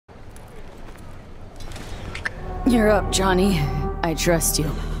You're up, Johnny. I trust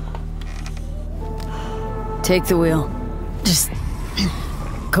you. Take the wheel. Just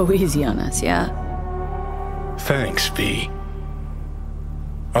go easy on us, yeah? Thanks, V.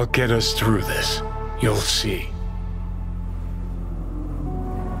 I'll get us through this. You'll see.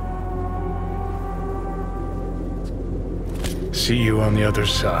 See you on the other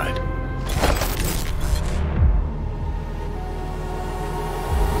side.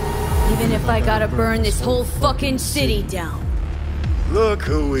 Even if I gotta burn this whole fucking city down. Look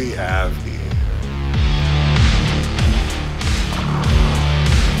who we have here.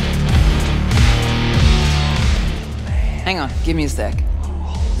 Hang on, give me a sec.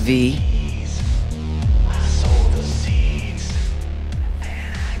 V.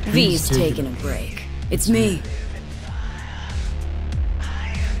 V's taking a break. It's me.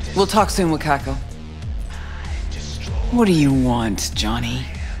 We'll talk soon, Wakako. What do you want, Johnny?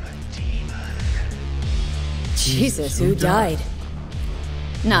 Jesus, who died?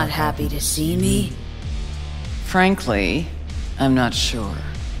 Not happy to see me? Frankly, I'm not sure.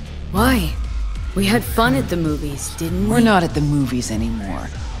 Why? We had fun at the movies, didn't we? We're not at the movies anymore.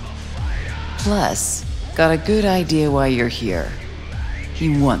 Plus, got a good idea why you're here.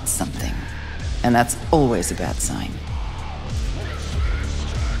 You want something. And that's always a bad sign.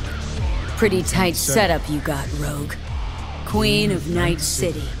 Pretty tight setup you got, Rogue. Queen of Night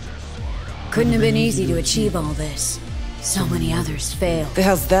City. Couldn't have been easy to achieve all this. So many others failed. The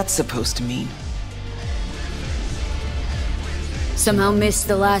hell's that supposed to mean? Somehow missed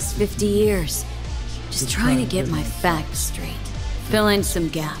the last 50 years. Just trying to get my facts straight. Fill in some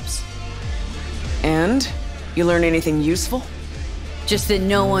gaps. And? You learn anything useful? Just that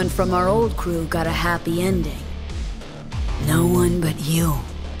no one from our old crew got a happy ending. No one but you.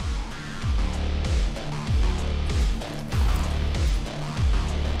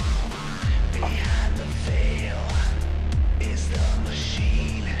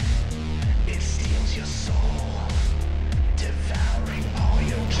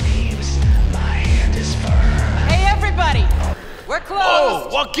 We're close! Oh,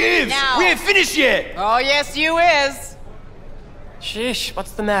 what gives? Now. We ain't finished yet! Oh, yes, you is! Sheesh,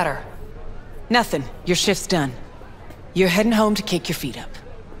 what's the matter? Nothing. Your shift's done. You're heading home to kick your feet up.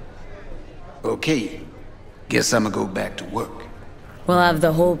 Okay. Guess I'ma go back to work. We'll have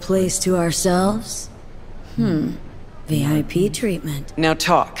the whole place to ourselves? VIP treatment. Now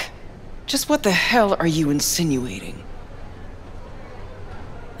talk. Just what the hell are you insinuating?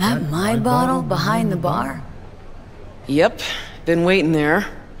 That my bottle behind the bar? Yep. Been waiting there.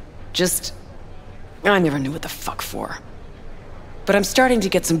 I never knew what the fuck for. But I'm starting to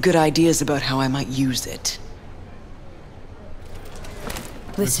get some good ideas about how I might use it.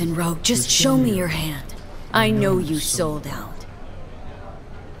 Listen, Rogue, just show me your hand. I know you sold out.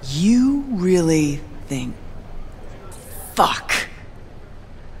 You really think... Fuck.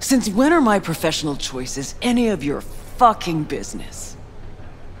 Since when are my professional choices any of your fucking business?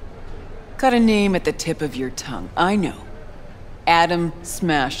 Got a name at the tip of your tongue, I know. Adam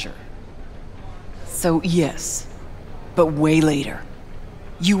Smasher. So yes, but way later.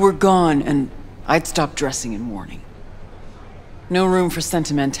 You were gone and I'd stopped dressing in mourning. No room for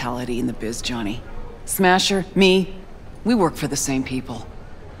sentimentality in the biz, Johnny. Smasher, me, we work for the same people.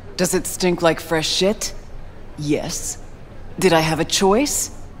 Does it stink like fresh shit? Yes. Did I have a choice?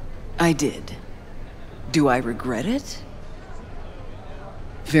 I did. Do I regret it?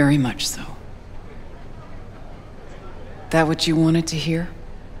 Very much so. That what you wanted to hear?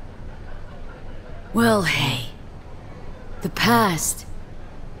 Well, hey. The past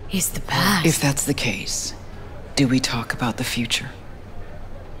is the past. If that's the case, do we talk about the future?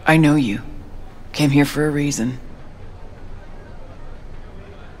 I know you. Came here for a reason.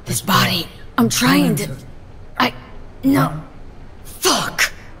 This body, I'm trying to... No.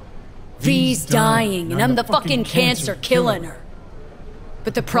 Fuck! V's dying, and I'm the fucking cancer killing her.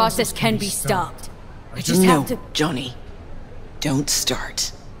 But the process can be stopped. I just have to... Johnny. Don't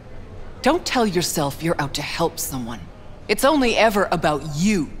start. Don't tell yourself you're out to help someone. It's only ever about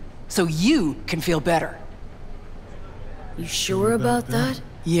you, so you can feel better. You sure about that?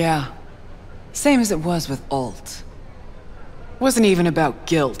 Yeah. Same as it was with Alt. Wasn't even about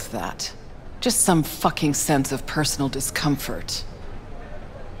guilt, that. Just some fucking sense of personal discomfort.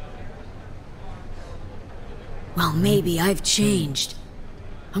 Well, maybe I've changed.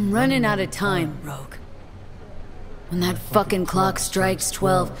 I'm running out of time, Rogue. When that fucking clock strikes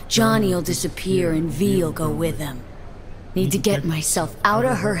 12, Johnny'll disappear and V'll go with him. Need to get myself out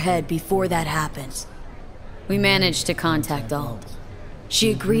of her head before that happens. We managed to contact Alt.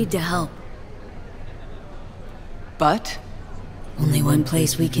 She agreed to help. But? Only one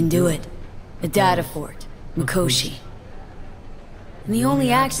place we can do it. A data fort. Mikoshi. And the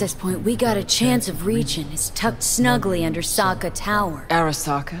only access point we got a chance of reaching is tucked snugly under Saka Tower.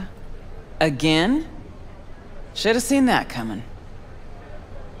 Arasaka? Again? Should have seen that coming.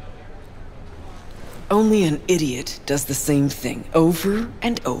 Only an idiot does the same thing over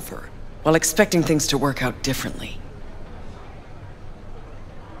and over, while expecting things to work out differently.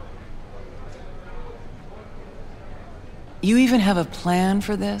 You even have a plan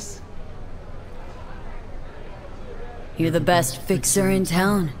for this? You're the best fixer in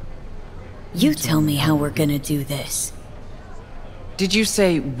town. You tell me how we're gonna do this. Did you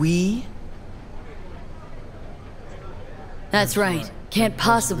say we? That's right. Can't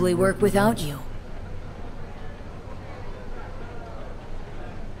possibly work without you.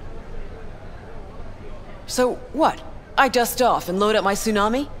 So what? I dust off and load up my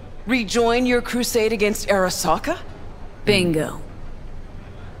tsunami? Rejoin your crusade against Arasaka? Bingo.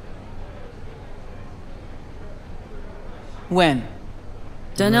 When?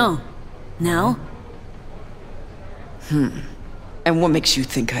 Dunno. Now? And what makes you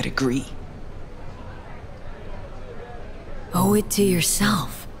think I'd agree? Owe it to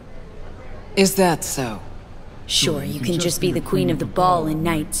yourself. Is that so? Sure, you can just be the queen of the ball in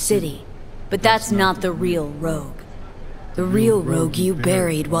Night City. But that's not the real rogue. The real rogue you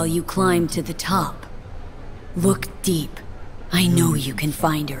buried while you climbed to the top. Look deep. I know you can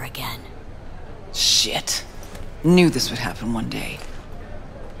find her again. Shit. Knew this would happen one day.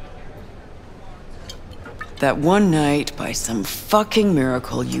 That one night, by some fucking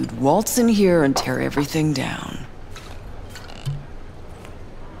miracle, you'd waltz in here and tear everything down.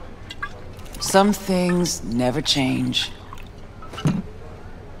 Some things never change.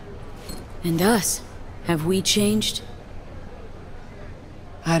 And us? Have we changed?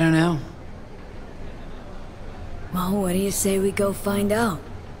 I don't know. Well, what do you say we go find out?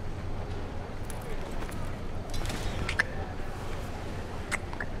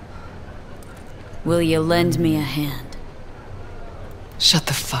 Will you lend me a hand? Shut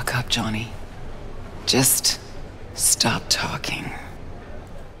the fuck up, Johnny. Just stop talking.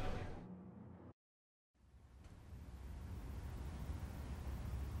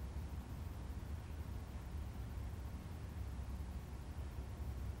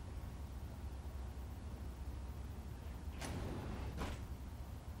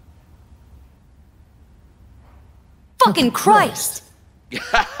 Fucking Christ!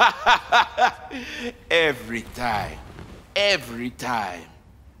 Every time. Every time.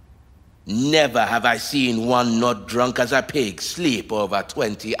 Never have I seen one not drunk as a pig sleep over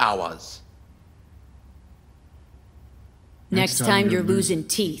 20 hours. Next time you're losing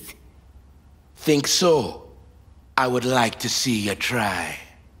teeth. Think so? I would like to see you try.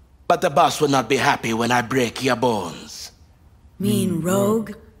 But the boss will not be happy when I break your bones. Mean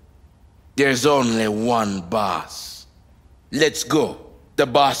rogue? There's only one boss. Let's go. The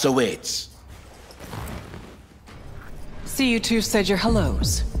boss awaits. See, you two said your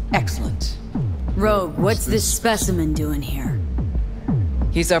hellos. Excellent. Rogue, what's this specimen doing here?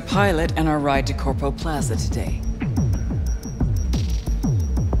 He's our pilot and our ride to Corpo Plaza today.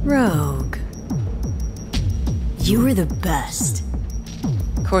 Rogue. You were the best.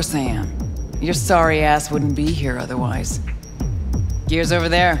 Of course I am. Your sorry ass wouldn't be here otherwise. Gears over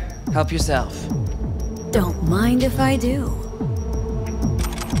there. Help yourself. Don't mind if I do.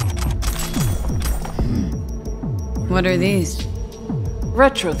 What are these?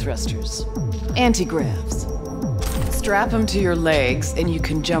 Retro thrusters. Anti-gravs. Strap them to your legs and you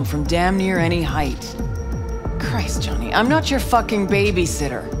can jump from damn near any height. Christ, Johnny, I'm not your fucking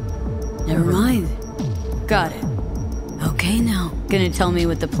babysitter. Never mind. Got it. Okay now. Gonna tell me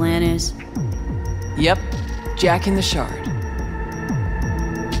what the plan is? Yep. Jacking the shard.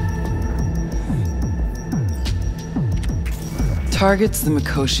 Target's the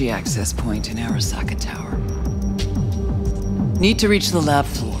Mikoshi access point in Arasaka Tower. Need to reach the lab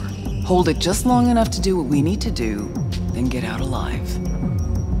floor. Hold it just long enough to do what we need to do, then get out alive.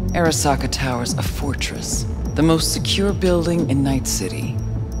 Arasaka Tower's a fortress, the most secure building in Night City.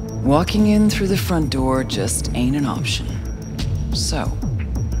 Walking in through the front door just ain't an option. So,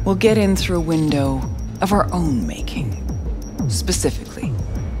 we'll get in through a window of our own making. Specifically,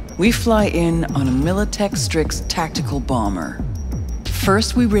 we fly in on a Militech Strix tactical bomber.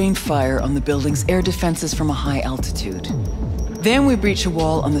 First, we rain fire on the building's air defenses from a high altitude. Then we breach a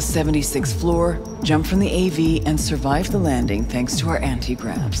wall on the 76th floor, jump from the AV, and survive the landing thanks to our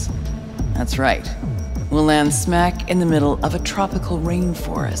anti-gravs. That's right. We'll land smack in the middle of a tropical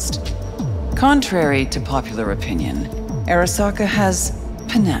rainforest. Contrary to popular opinion, Arasaka has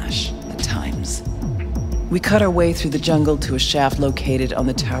panache at times. We cut our way through the jungle to a shaft located on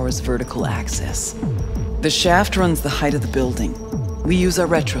the tower's vertical axis. The shaft runs the height of the building. We use our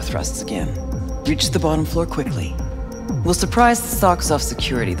retro thrusts again. Reach the bottom floor quickly. We'll surprise the socks off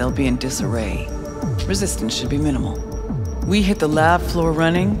security. They'll be in disarray. Resistance should be minimal. We hit the lab floor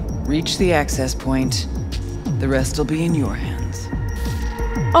running, reach the access point. The rest will be in your hands.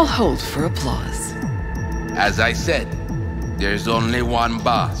 I'll hold for applause. As I said, there's only one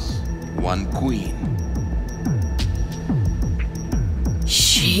boss, one queen.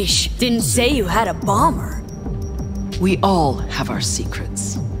 Sheesh, didn't say you had a bomber. We all have our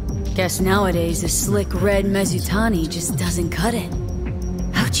secrets. Guess nowadays a slick red Mezutani just doesn't cut it.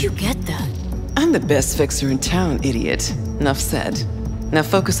 How'd you get that? I'm the best fixer in town, idiot. Enough said. Now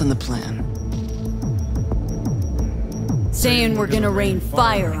focus on the plan. Saying we're gonna rain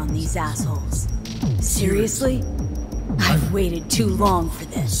fire on these assholes. Seriously? I've waited too long for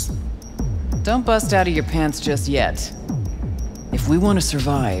this. Don't bust out of your pants just yet. If we want to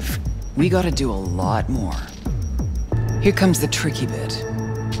survive, we gotta do a lot more. Here comes the tricky bit.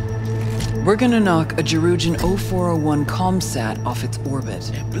 We're gonna knock a Jerugian 0401 comsat off its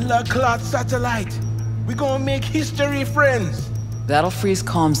orbit. Blood clot satellite. We gonna make history, friends. That'll freeze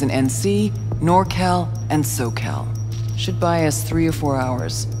comms in NC, NorCal, and SoCal. Should buy us 3 or 4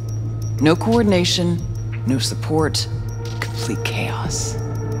 hours. No coordination, no support, complete chaos.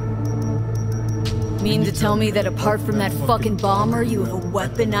 Mean to tell me that apart from that fucking bomber, you have a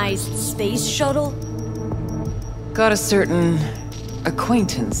weaponized space shuttle? Got a certain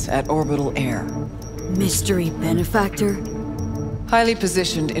acquaintance at Orbital Air. Mystery benefactor? Highly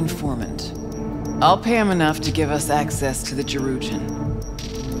positioned informant. I'll pay him enough to give us access to the Jerugian.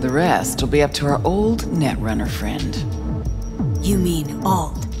 The rest will be up to our old netrunner friend. You mean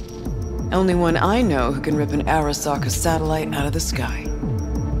Alt? Only one I know who can rip an Arasaka satellite out of the sky.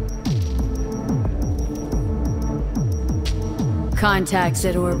 Contacts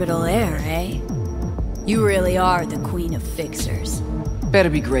at Orbital Air, eh? You really are the queen of fixers. Better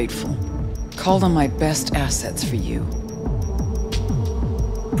be grateful. Called on my best assets for you.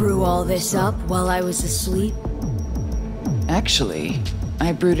 Brew all this up while I was asleep? Actually,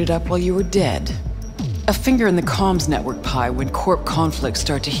 I brewed it up while you were dead. A finger in the comms network pie when corp conflicts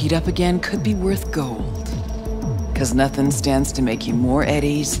start to heat up again could be worth gold. 'Cause nothing stands to make you more at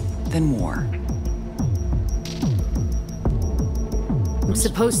ease than war. I'm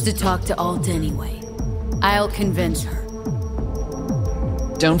supposed to talk to Alt anyway. I'll convince her.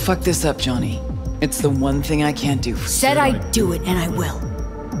 Don't fuck this up, Johnny. It's the one thing I can't do for Said I'd do it, and I will.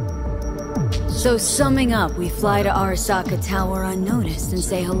 So summing up, we fly to Arasaka Tower unnoticed and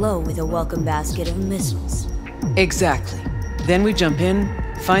say hello with a welcome basket of missiles. Exactly. Then we jump in,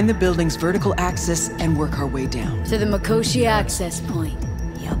 find the building's vertical axis, and work our way down. To the Mikoshi access point.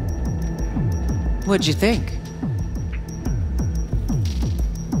 Yup. What'd you think?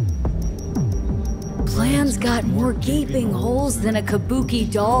 Plan's got more gaping holes than a kabuki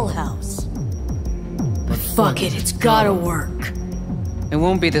dollhouse. But fuck it, it's gotta work. It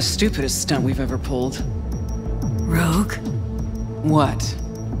won't be the stupidest stunt we've ever pulled. Rogue? What?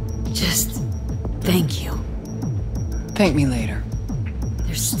 Just thank you. Thank me later.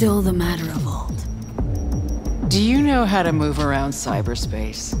 There's still the matter of Alt. Do you know how to move around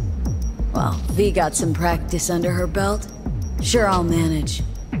cyberspace? Well, V got some practice under her belt. Sure, I'll manage.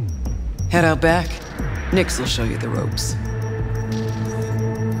 Head out back. Nix will show you the ropes.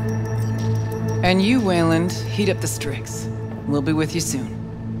 And you, Wayland, heat up the Strix. We'll be with you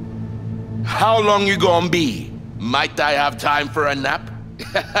soon. How long you gonna be? Might I have time for a nap?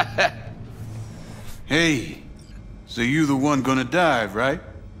 Hey, so you the one gonna dive, right?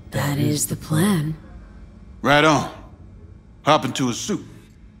 That is the plan. Right on. Hop into a suit,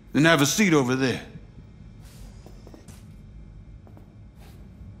 then have a seat over there.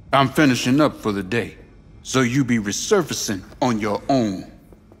 I'm finishing up for the day, so you be resurfacing on your own.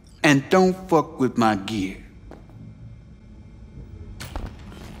 And don't fuck with my gear.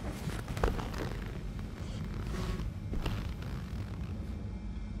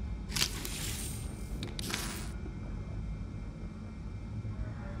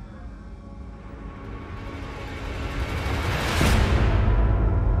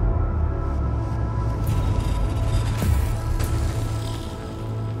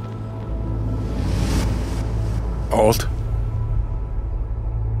 Alt?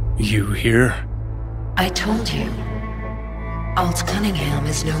 You here? I told you. Alt Cunningham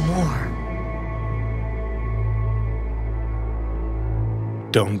is no more.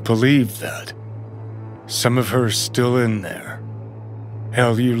 Don't believe that. Some of her's still in there.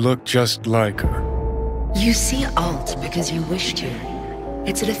 Hell, you look just like her. You see Alt because you wish to.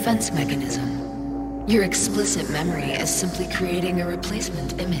 It's a defense mechanism. Your explicit memory is simply creating a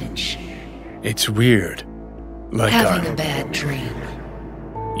replacement image. It's weird. Like Having a bad dream.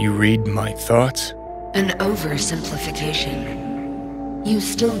 You read my thoughts? An oversimplification. You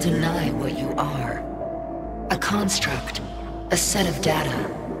still deny what you are. A construct. A set of data.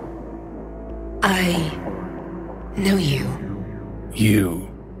 I know you. You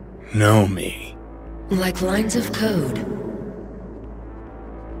know me. Like lines of code.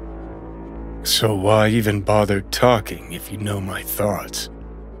 So why even bother talking if you know my thoughts?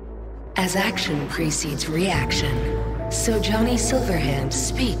 As action precedes reaction, so Johnny Silverhand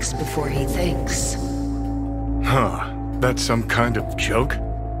speaks before he thinks. Huh. That's some kind of joke?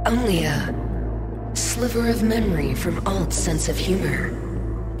 Only a sliver of memory from Alt's sense of humor.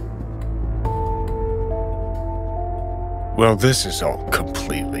 Well, this is all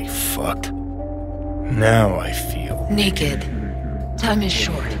completely fucked. Now I feel... Naked. Time is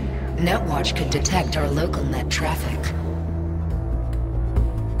short. Netwatch could detect our local net traffic.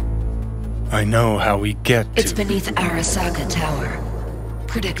 I know how we get to... It's beneath Arasaka Tower.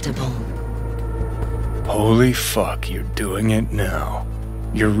 Predictable. Holy fuck, you're doing it now.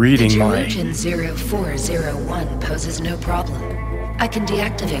 You're reading my... Region 0401 poses no problem. I can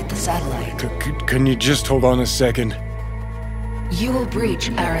deactivate the satellite. Can you just hold on a second? You will breach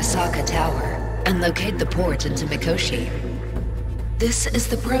Arasaka Tower and locate the port into Mikoshi. This is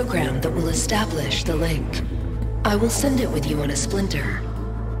the program that will establish the link. I will send it with you on a splinter.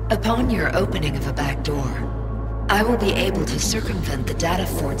 Upon your opening of a back door, I will be able to circumvent the data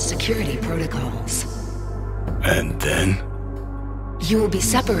fort's security protocols. And then? You will be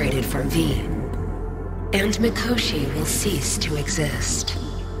separated from V, and Mikoshi will cease to exist.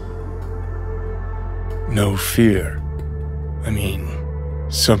 No fear. I mean,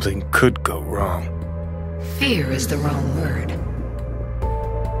 something could go wrong. Fear is the wrong word.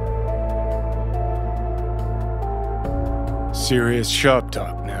 Serious shop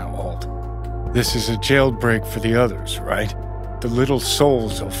talk now, Alt. This is a jailbreak for the others, right? The little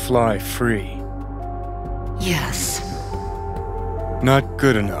souls will fly free. Yes. Not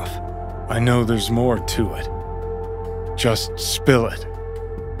good enough. I know there's more to it. Just spill it.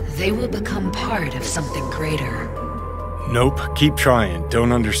 They will become part of something greater. Nope, keep trying.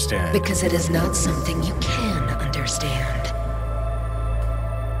 Don't understand. Because it is not something you can understand.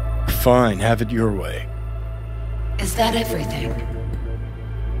 Fine, have it your way. Is that everything?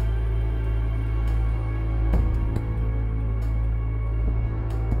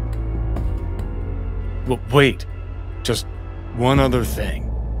 Well, wait. Just one other thing.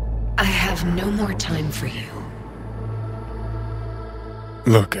 I have no more time for you.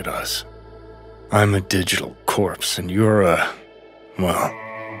 Look at us. I'm a digital corpse, and you're a... well,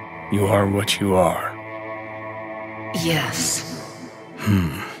 you are what you are. Yes.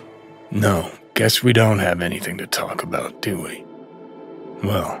 No, guess we don't have anything to talk about, do we?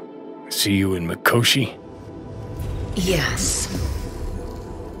 Well, see you in Mikoshi? Yes.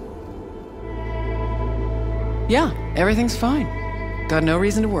 Yeah, everything's fine. Got no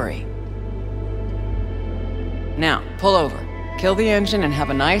reason to worry. Now, pull over. Kill the engine and have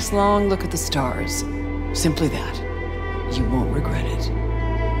a nice long look at the stars. Simply that. You won't regret it.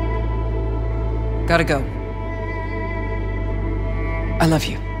 Gotta go. I love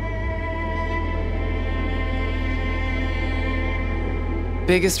you.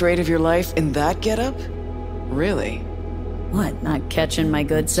 Biggest raid of your life in that getup? Really? What, not catching my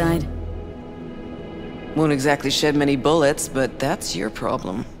good side? Won't exactly shed many bullets, but that's your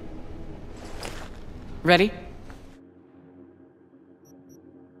problem. Ready?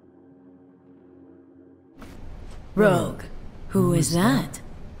 Rogue. Who is that?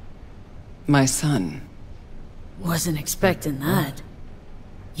 My son. Wasn't expecting that.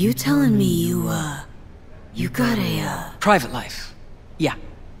 You telling me you got a, Private life. Yeah.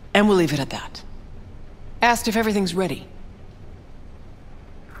 And we'll leave it at that. Asked if everything's ready.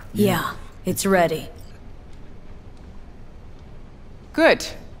 Yeah, it's ready. Good.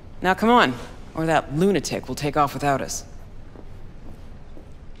 Now come on, or that lunatic will take off without us.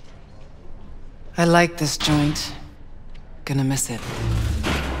 I like this joint. Gonna miss it.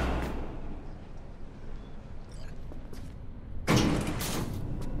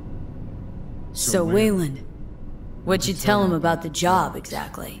 So Wayland, what'd you tell him about the job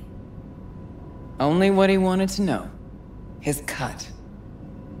exactly? Only what he wanted to know. His cut.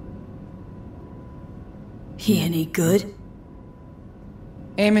 He any good?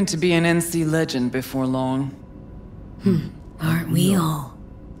 Aiming to be an NC legend before long. Aren't we all?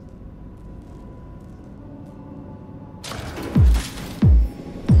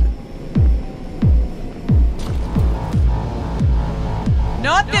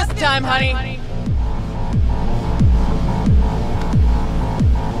 Not this time, honey!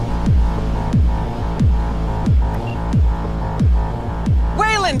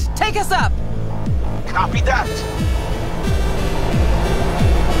 Take us up! Copy that.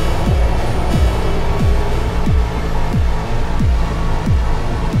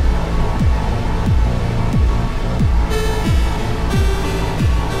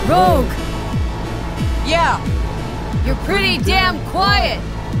 Rogue! Yeah, You're pretty damn quiet!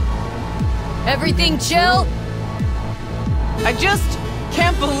 Everything chill? I just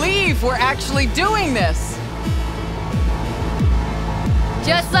can't believe we're actually doing this.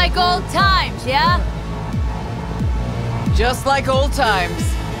 Just like old times, yeah? Just like old times.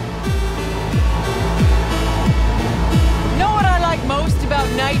 Know what I like most about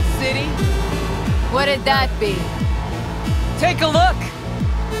Night City? What did that be? Take a look.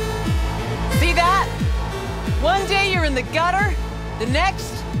 See that? One day you're in the gutter, the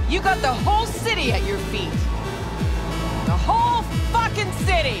next, you got the whole city at your feet. The whole fucking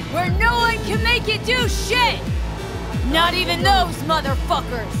city! Where no one can make you do shit! Not even those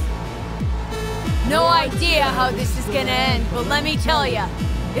motherfuckers! No idea how this is gonna end, but let me tell ya,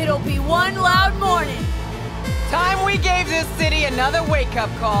 it'll be one loud morning. Time we gave this city another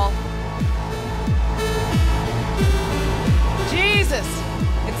wake-up call. Jesus!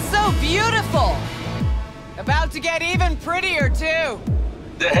 It's so beautiful! About to get even prettier, too!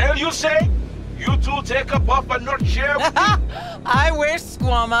 The hell you say? You two take a puff and not share with me? I wish,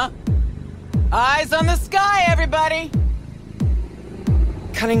 Squamma. Eyes on the sky, everybody!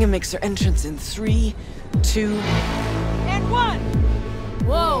 Cunningham makes her entrance in 3, 2, and 1!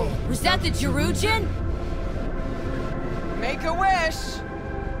 Whoa, was that the Jerugian? Make a wish!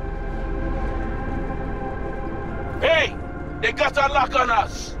 Hey! They got a lock on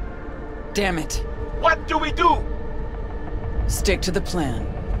us! Damn it. What do we do? Stick to the plan.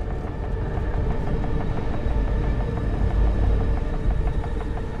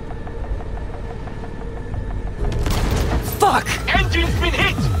 Fuck! Engine's been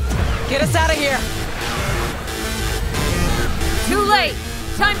hit! Get us out of here! Too late!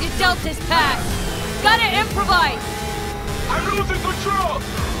 Time to Delta's pass! Gotta improvise! I'm losing control!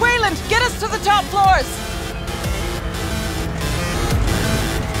 Wayland, get us to the top floors!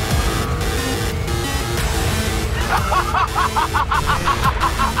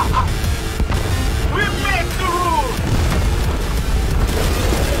 We make the rules!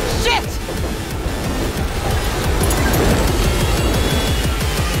 Shit!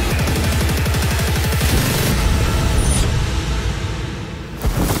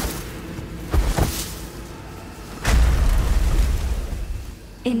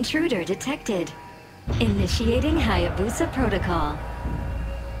 Intruder detected. Initiating Hayabusa protocol.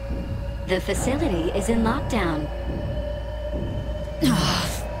 The facility is in lockdown.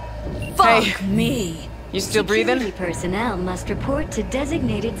 Fuck Hey. me! You still breathing? Security personnel must report to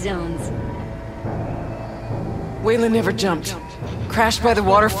designated zones. Wayland never jumped. Crashed by the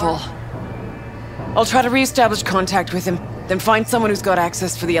waterfall. I'll try to re-establish contact with him, then find someone who's got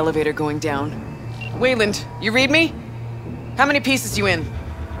access for the elevator going down. Wayland, you read me? How many pieces you in?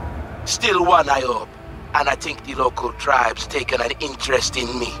 Still one, I hope. And I think the local tribe's taken an interest in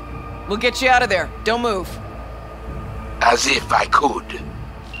me. We'll get you out of there. Don't move. As if I could.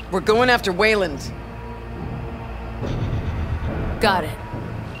 We're going after Wayland. Got it.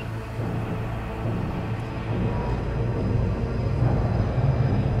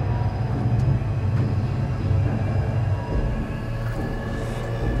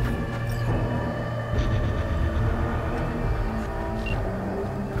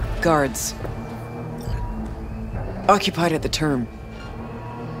 Guards. Occupied at the term.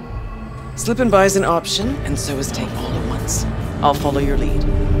 Slipping by is an option, and so is taking all at once. I'll follow your lead.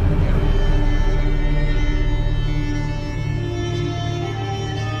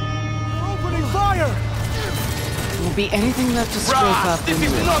 Opening fire! Won't be anything left to scrape up This in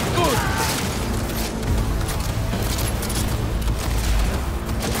is you. not good!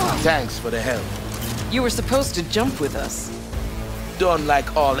 Thanks for the help. You were supposed to jump with us. Don't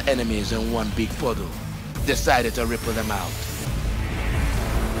like all enemies in one big puddle. Decided to ripple them out.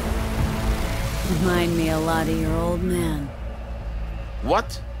 Remind me a lot of your old man.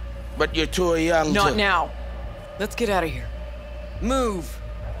 What? But you're too young to... Not now. Let's get out of here. Move!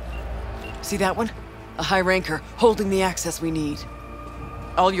 See that one? A high ranker, holding the access we need.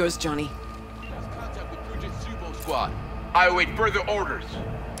 All yours, Johnny. Contact with Subo Squad. I await further orders.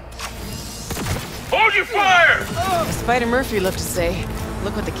 Hold your fire! As Spider Murphy loved to say,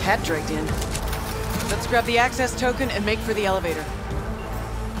 look what the cat dragged in. Let's grab the access token and make for the elevator.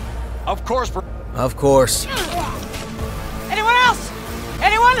 Of course, bro. Of course. Anyone else?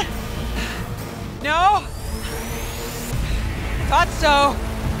 Anyone? No? Thought so.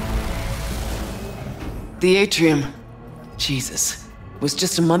 The atrium. Jesus. Was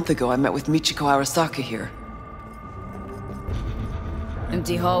just a month ago I met with Michiko Arasaka here.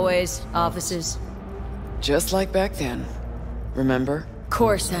 Empty hallways, offices. Just like back then. Remember?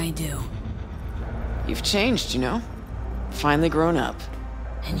 Course I do. You've changed, you know? Finally grown up.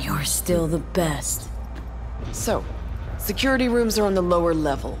 And you're still the best. So, security rooms are on the lower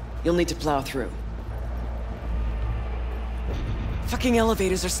level. You'll need to plow through. Fucking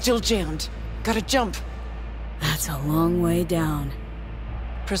elevators are still jammed. Gotta jump. That's a long way down.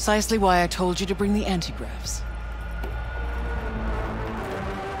 Precisely why I told you to bring the antigraphs.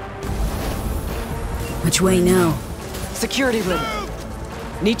 Which way now? Security room.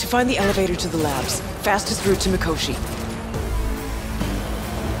 Need to find the elevator to the labs. Fastest route to Mikoshi.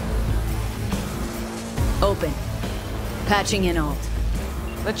 Open. Patching in alt.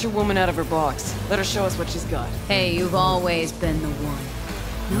 Let your woman out of her box. Let her show us what she's got. Hey, you've always been the one.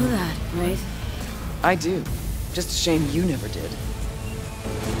 Know that, right? I do. Just a shame you never did.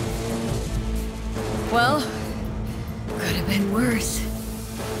 Well, could have been worse.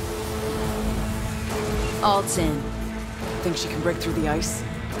 Alt's in. Think she can break through the ice?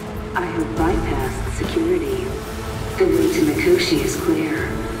 I have bypassed security. The way to Mikoshi is clear.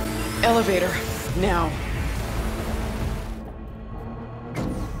 Elevator. Now.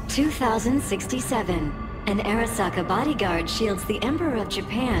 2067. An Arasaka bodyguard shields the Emperor of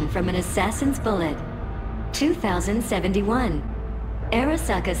Japan from an assassin's bullet. 2071.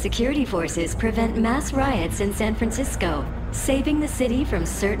 Arasaka security forces prevent mass riots in San Francisco, saving the city from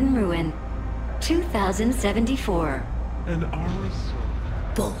certain ruin. 2074. An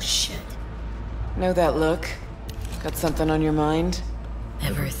Arasaka. Bullshit. Know that look? Got something on your mind?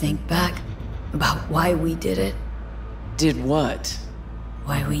 Ever think back about why we did it? Did what?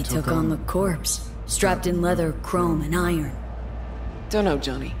 Why we took on the corpse, strapped in leather, chrome, and iron. Don't know,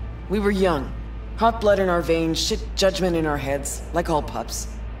 Johnny. We were young. Hot blood in our veins, shit judgment in our heads, like all pups.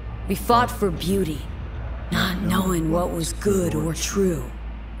 We fought for beauty, not knowing what was good or true.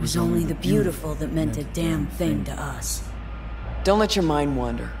 It was only the beautiful that meant a damn thing to us. Don't let your mind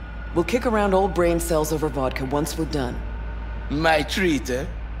wander. We'll kick around old brain cells over vodka once we're done. My treat, eh?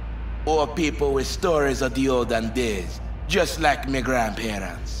 Or people with stories of the olden days, just like my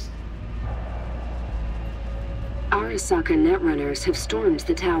grandparents. Arasaka netrunners have stormed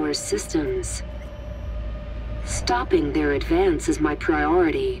the tower's systems. Stopping their advance is my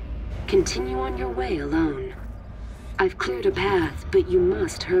priority. Continue on your way alone. I've cleared a path, but you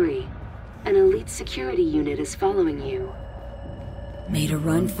must hurry. An elite security unit is following you. Made a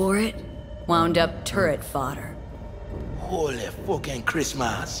run for it? Wound up turret fodder. Holy fucking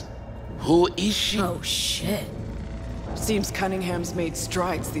Christmas. Who is she? Oh shit. Seems Cunningham's made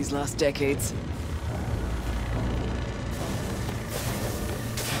strides these last decades.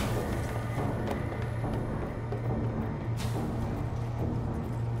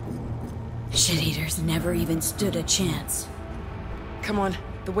 Shit-eaters never even stood a chance. Come on,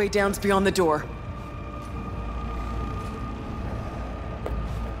 the way down's beyond the door.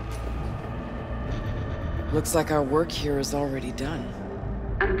 Looks like our work here is already done.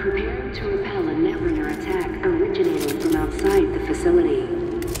 I'm preparing to repel a netrunner attack originating from outside the facility.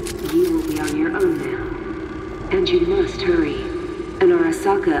 You will be on your own now. And you must hurry. An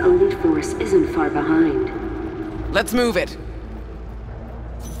Arasaka elite force isn't far behind. Let's move it!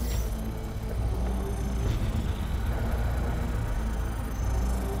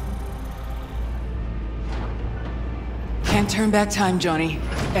 Can't turn back time, Johnny.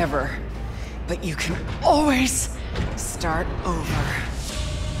 Ever. But you can always start over.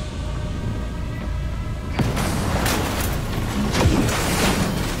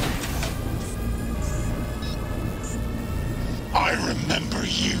 I remember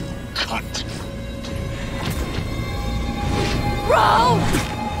you, cunt. Bro!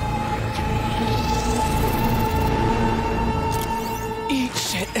 Eat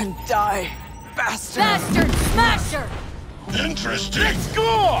shit and die, bastard! Bastard smasher! Interesting. Let's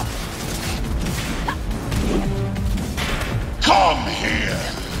go! Come here.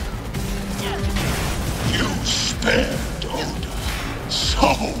 You spared Oda.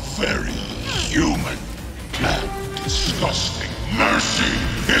 So very human and disgusting. Mercy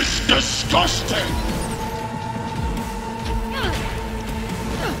is disgusting.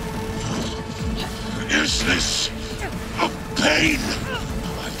 Is this a pain?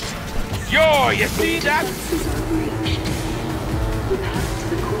 Yo, you see that? Defenses are breached. The path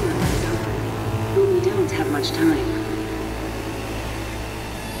to the core is open, but we don't have much time.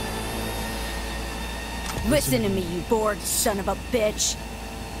 Listen to me, you bored son of a bitch.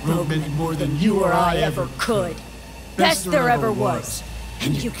 Rogue meant more than you or I ever could. Best there ever was.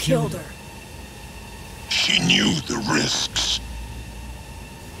 And you killed her. She knew the risks.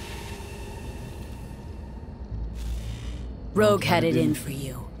 Rogue had it in for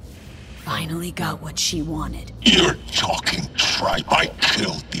you. Finally got what she wanted. You're talking tripe. I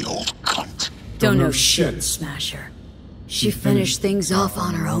killed the old cunt. Don't know shit, Smasher. She finished things off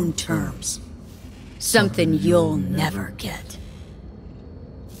on her own terms. Something you'll never get.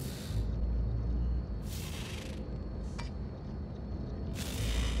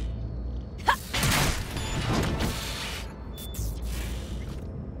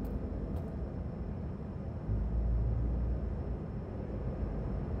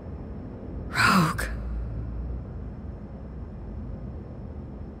 Rogue.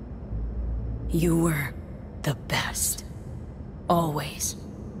 You were the best. Always.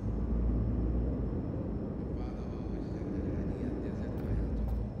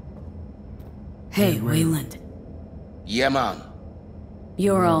 Hey, Wayland. Yeah, man.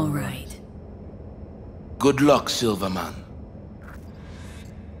 You're all right. Good luck, Silverman.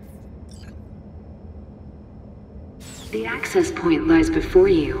 The access point lies before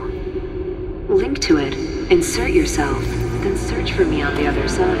you. Link to it, insert yourself, then search for me on the other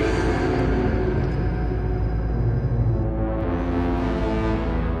side.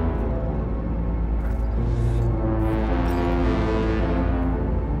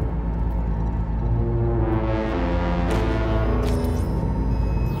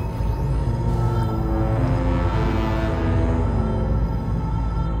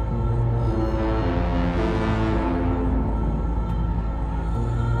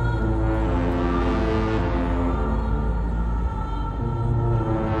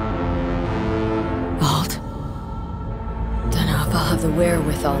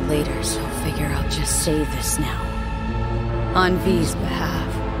 Wherewithal later, so figure I'll just save this now. On V's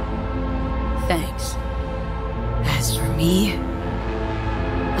behalf. Thanks. As for me,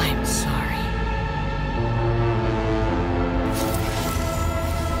 I'm sorry.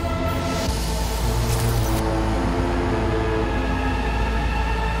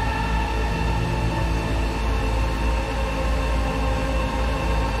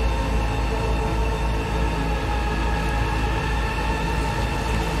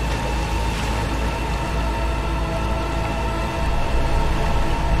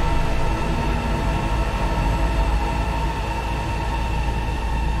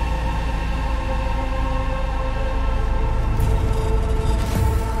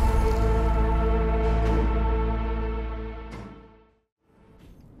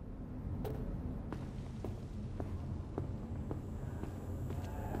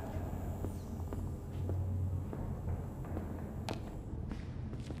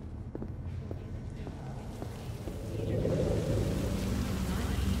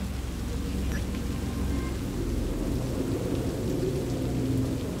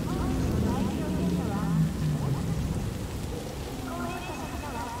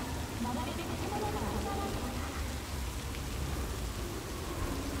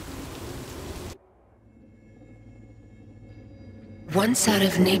 Once out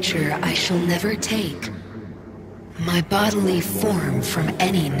of nature, I shall never take my bodily form from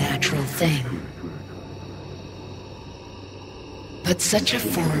any natural thing. But such a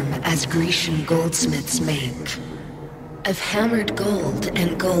form as Grecian goldsmiths make, of hammered gold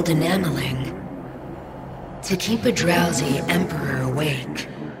and gold enameling, to keep a drowsy emperor awake,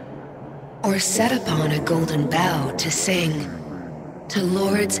 or set upon a golden bough to sing to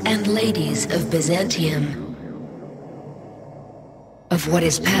lords and ladies of Byzantium, of what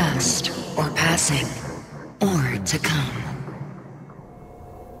is past, or passing, or to come.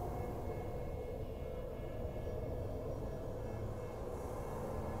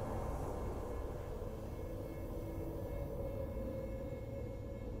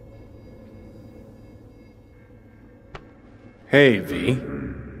 Hey, V.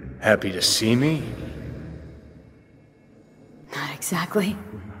 Happy to see me? Not exactly.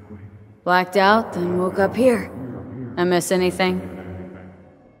 Blacked out, then woke up here. I miss anything?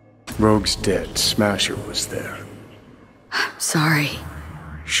 Rogue's dead. Smasher was there. Sorry.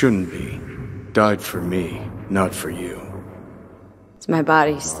 Shouldn't be. Died for me, not for you. Is my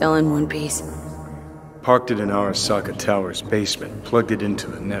body still in one piece? Parked it in Arasaka Tower's basement, plugged it into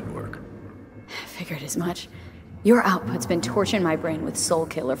the network. Figured as much. Your output's been torching my brain with Soul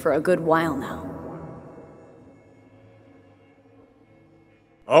Killer for a good while now.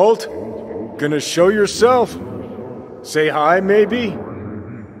 Alt? Gonna show yourself? Say hi, maybe?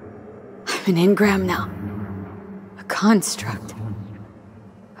 I'm an engram now. A construct.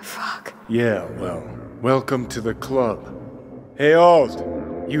 Fuck. Yeah, well, welcome to the club. Hey, Alt,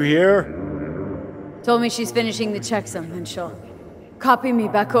 you here? Told me she's finishing the checksum, then she'll copy me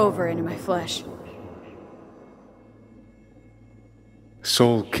back over into my flesh.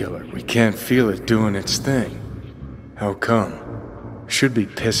 Soul Killer, we can't feel it doing its thing. How come? Should be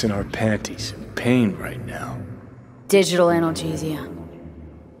pissing our panties in pain right now. Digital analgesia.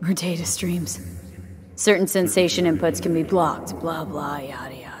 Or data streams. Certain sensation inputs can be blocked, blah blah,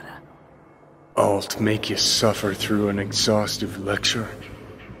 yada yada. Alt make you suffer through an exhaustive lecture?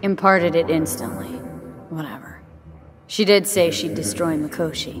 Imparted it instantly. Whatever. She did say she'd destroy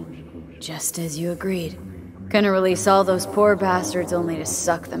Mikoshi. Just as you agreed. Gonna release all those poor bastards only to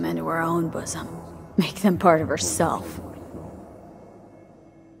suck them into her own bosom. Make them part of herself.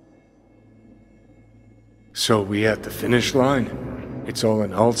 So we at the finish line? It's all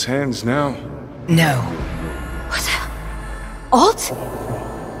in Alt's hands now? No. What? Alt?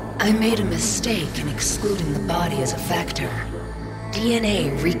 I made a mistake in excluding the body as a factor.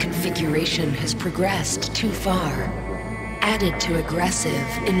 DNA reconfiguration has progressed too far. Added to aggressive,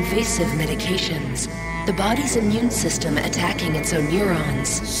 invasive medications, the body's immune system attacking its own neurons.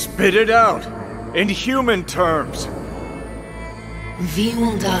 Spit it out! In human terms! V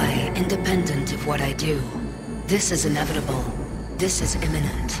will die independent of what I do. This is inevitable. This is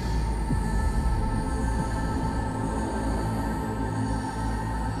imminent.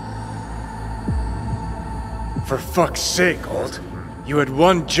 For fuck's sake, Alt. You had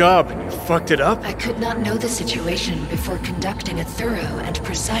one job and you fucked it up? I could not know the situation before conducting a thorough and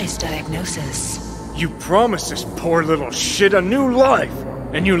precise diagnosis. You promised this poor little shit a new life,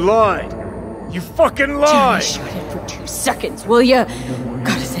 and you lied. You fucking lied! Johnny, shut it for 2 seconds, will ya?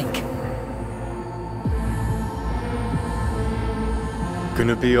 Gotta think.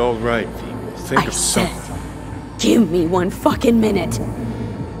 Gonna be alright, V. We'll think of something. Give me 1 fucking minute.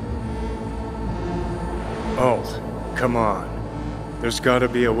 Alt, come on. There's gotta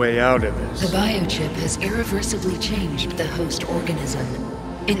be a way out of this. The biochip has irreversibly changed the host organism.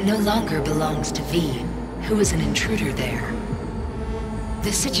 It no longer belongs to V, who is an intruder there.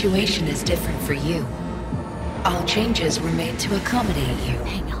 The situation is different for you. All changes were made to accommodate you.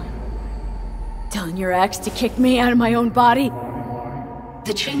 Hang on. Telling your ex to kick me out of my own body?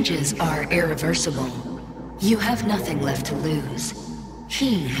 The changes are irreversible. You have nothing left to lose.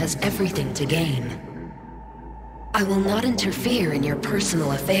 He has everything to gain. I will not interfere in your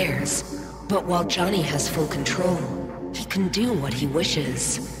personal affairs, but while Johnny has full control, he can do what he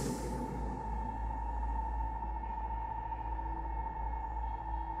wishes.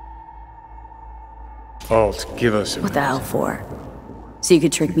 Alt, give us a What the hell for? So you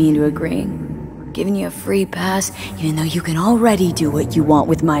could trick me into agreeing? Giving you a free pass, even though you can already do what you want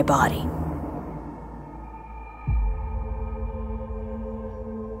with my body.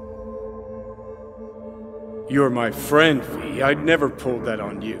 You're my friend, V. I'd never pull that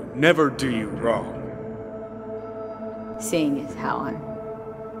on you. Never do you wrong. Seeing as how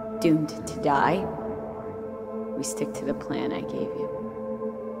I'm doomed to die, we stick to the plan I gave you.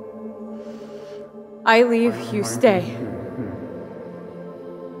 I leave, you stay.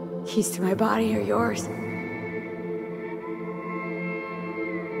 Keys to my body are yours.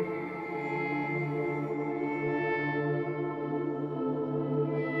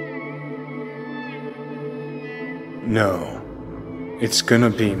 No. It's gonna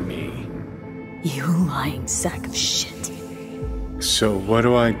be me. You lying sack of shit. So what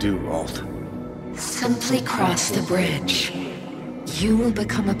do I do, Alt? Simply cross the bridge. You will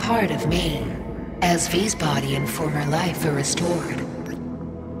become a part of me, as V's body and former life are restored.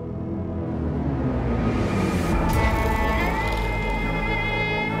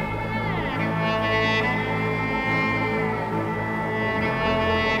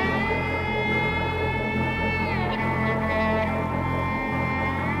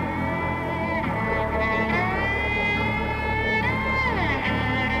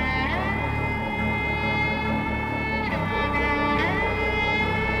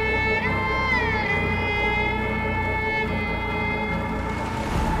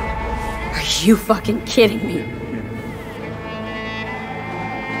 Are you fucking kidding me?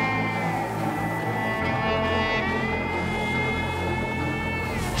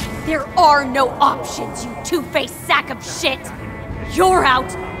 There are no options, you two-faced sack of shit! You're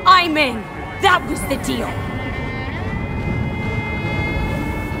out, I'm in! That was the deal!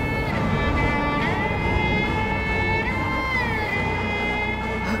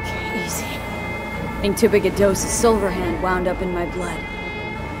 Okay, easy. I think too big a dose of Silverhand wound up in my blood.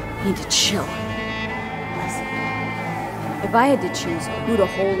 Need to chill. Listen, if I had to choose who to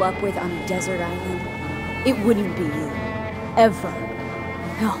hole up with on a desert island, it wouldn't be you. Ever.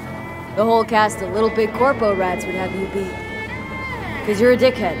 Hell, the whole cast of Little Big Corpo rats would have you beat. Because you're a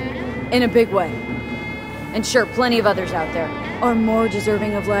dickhead. In a big way. And sure, plenty of others out there are more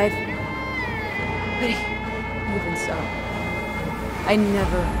deserving of life. But even so, I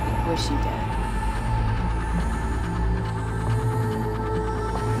never wish you dead.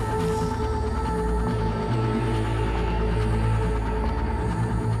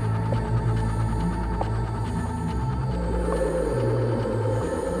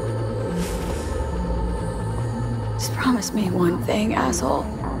 Promise me one thing, asshole.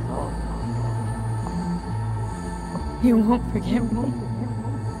 You won't forget me.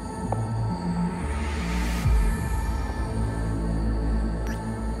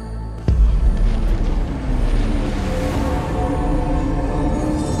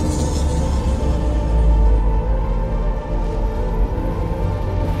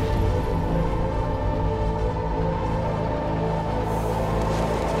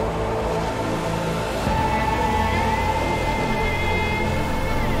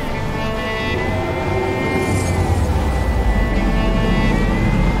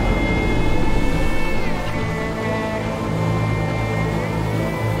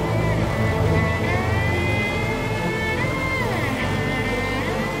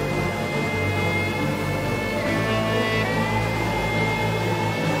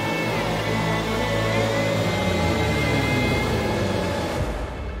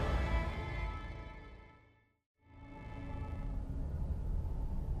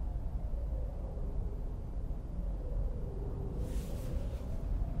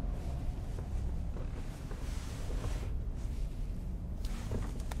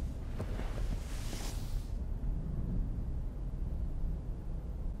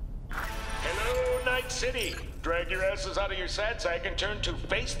 City. Drag your asses out of your sad sack and turn to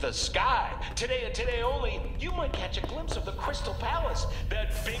face the sky. Today and today only, you might catch a glimpse of the Crystal Palace,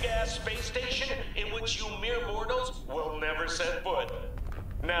 that big-ass space station in which you mere mortals will never set foot.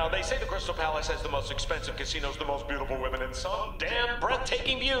 Now, they say the Crystal Palace has the most expensive casinos, the most beautiful women, and some damn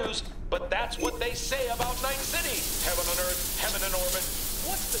breathtaking views, but that's what they say about Night City. Heaven on earth, heaven in orbit.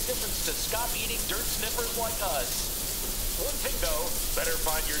 What's the difference to scop-eating dirt sniffers like us? One thing, though, better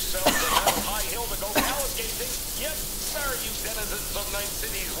find yourselves a high hill to go palace gazing. Yes, sorry, you denizens of Night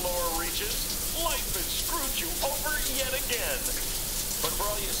City's lower reaches. Life has screwed you over yet again. But for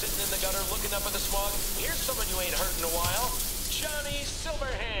all you sitting in the gutter looking up at the smog, here's someone you ain't heard in a while. Johnny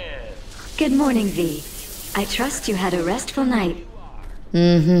Silverhand. Good morning, V. I trust you had a restful night.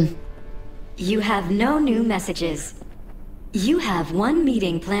 Mm-hmm. You have no new messages. You have one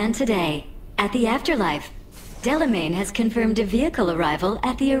meeting planned today, at the Afterlife. Delamain has confirmed a vehicle arrival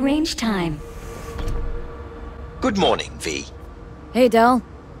at the arranged time. Good morning, V. Hey, Del.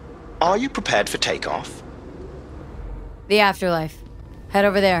 Are you prepared for takeoff? The Afterlife. Head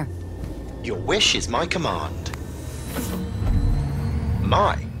over there. Your wish is my command.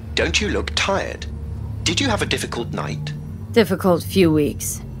 My, don't you look tired? Did you have a difficult night? Difficult few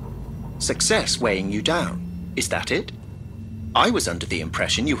weeks. Success weighing you down. Is that it? I was under the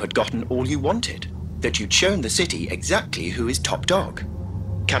impression you had gotten all you wanted. That you'd shown the city exactly who is top dog.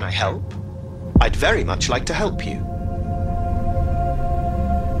 Can I help? I'd very much like to help you.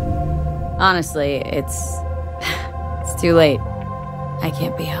 Honestly, it's too late. I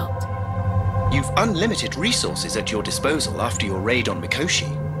can't be helped. You've unlimited resources at your disposal after your raid on Mikoshi.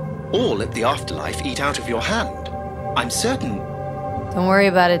 All let the Afterlife eat out of your hand. I'm certain... Don't worry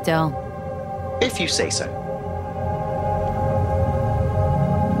about it, Del. If you say so.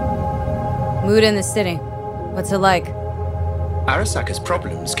 Mood in the city. What's it like? Arasaka's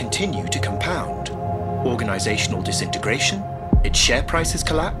problems continue to compound. Organizational disintegration, its share price has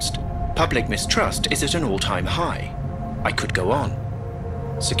collapsed, public mistrust is at an all-time high. I could go on.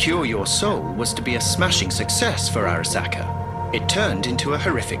 Secure Your Soul was to be a smashing success for Arasaka. It turned into a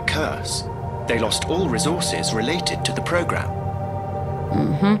horrific curse. They lost all resources related to the program.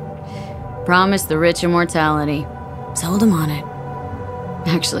 Mm-hmm. Promised the rich immortality. Sold them on it.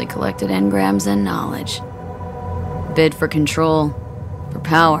 Actually collected engrams and knowledge. Bid for control. For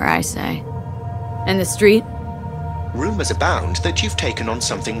power, I say. And the street? Rumors abound that you've taken on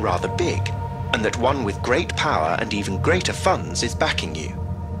something rather big, and that one with great power and even greater funds is backing you.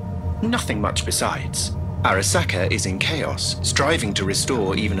 Nothing much besides. Arasaka is in chaos, striving to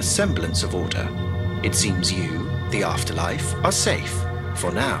restore even a semblance of order. It seems you, the Afterlife, are safe,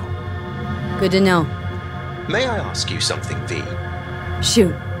 for now. Good to know. May I ask you something, V?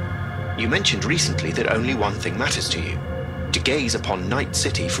 Shoot. You mentioned recently that only one thing matters to you. To gaze upon Night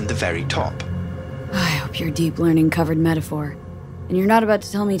City from the very top. I hope your deep learning covered metaphor. And you're not about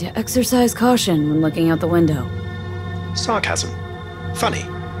to tell me to exercise caution when looking out the window. Sarcasm. Funny.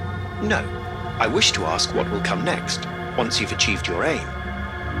 No. I wish to ask what will come next, once you've achieved your aim.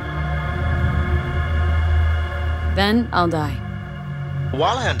 Then I'll die.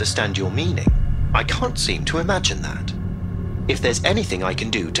 While I understand your meaning, I can't seem to imagine that. If there's anything I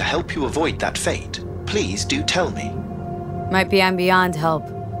can do to help you avoid that fate, please do tell me. Might be I'm beyond help.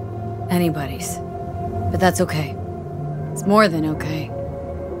 Anybody's. But that's okay. It's more than okay.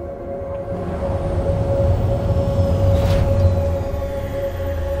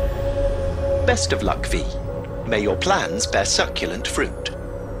 Best of luck, V. May your plans bear succulent fruit.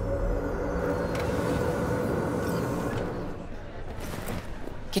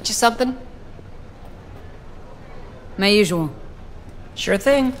 Get you something? My usual. Sure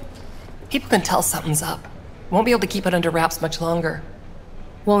thing. People can tell something's up. Won't be able to keep it under wraps much longer.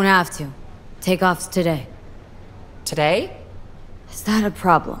 Won't have to. Takeoff's today. Today? Is that a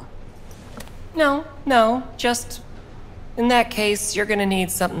problem? No, just... In that case, you're gonna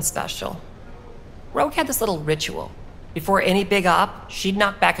need something special. Rogue had this little ritual. Before any big op, she'd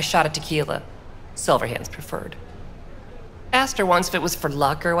knock back a shot of tequila. Silverhand's preferred. Asked her once if it was for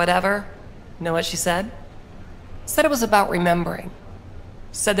luck or whatever. Know what she said? Said it was about remembering.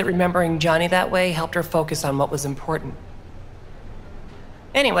 Said that remembering Johnny that way helped her focus on what was important.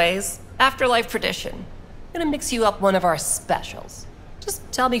 Anyways, afterlife tradition. Gonna mix you up one of our specials. Just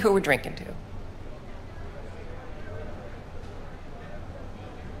tell me who we're drinking to.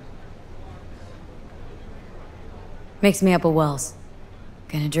 Mix me up a Wells.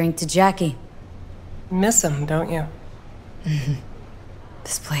 Gonna drink to Jackie. Miss him, don't you?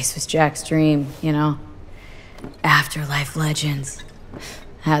 This place was Jack's dream, you know? Afterlife legends.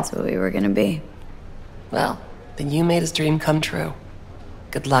 That's what we were gonna be. Well, then you made his dream come true.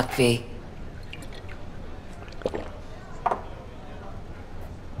 Good luck, V.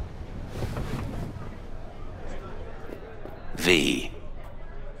 V,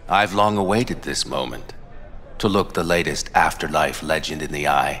 I've long awaited this moment. To look the latest afterlife legend in the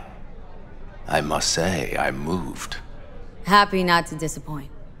eye. I must say, I'm moved. Happy not to disappoint.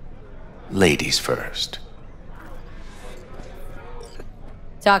 Ladies first.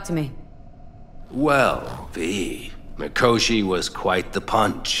 Talk to me. Well, V, Mikoshi was quite the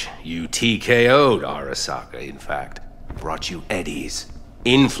punch. You TKO'd Arasaka, in fact. Brought you eddies.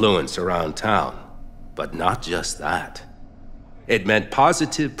 Influence around town. But not just that. It meant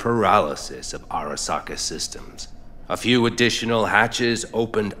positive paralysis of Arasaka systems. A few additional hatches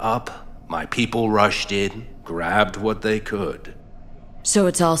opened up. My people rushed in, grabbed what they could. So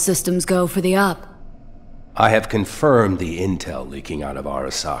it's all systems go for the op. I have confirmed the intel leaking out of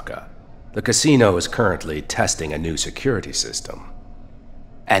Arasaka. The casino is currently testing a new security system.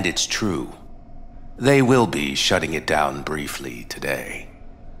 And it's true. They will be shutting it down briefly today.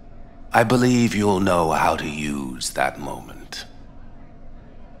 I believe you'll know how to use that moment.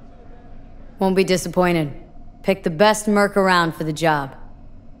 Won't be disappointed. Pick the best merc around for the job.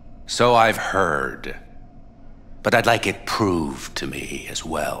 So I've heard. But I'd like it proved to me as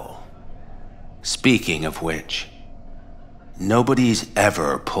well. Speaking of which, nobody's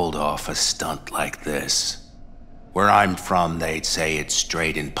ever pulled off a stunt like this. Where I'm from, they'd say it's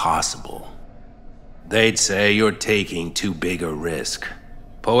straight impossible. They'd say you're taking too big a risk.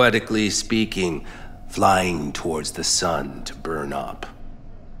 Poetically speaking, flying towards the sun to burn up.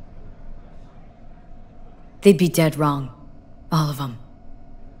 They'd be dead wrong. All of them.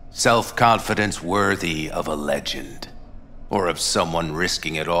 Self-confidence worthy of a legend. Or of someone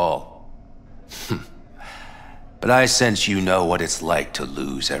risking it all. But I sense you know what it's like to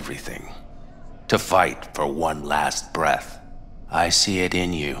lose everything. To fight for one last breath. I see it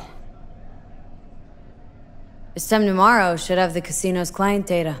in you. This time tomorrow should have the casino's client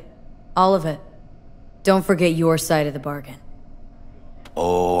data. All of it. Don't forget your side of the bargain.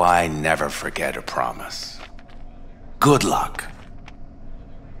 Oh, I never forget a promise. Good luck.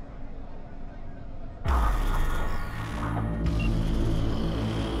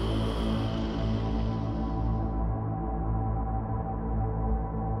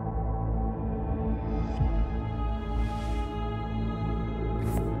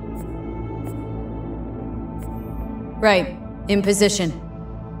 Right. In position.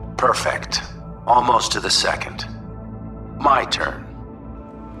 Perfect. Almost to the second. My turn.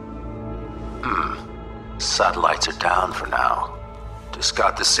 Satellites are down for now. Just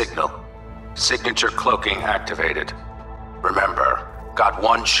got the signal. Signature cloaking activated. Remember, got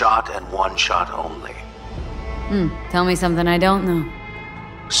one shot and one shot only. Tell me something I don't know.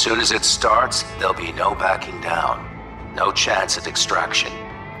 Soon as it starts, there'll be no backing down. No chance at extraction.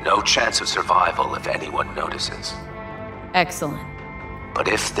 No chance of survival if anyone notices. Excellent. But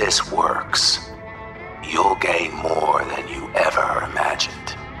if this works, you'll gain more than you ever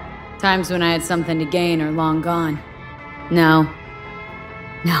imagined. Times when I had something to gain are long gone. No.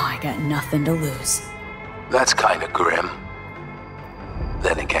 Now I got nothing to lose. That's kinda grim.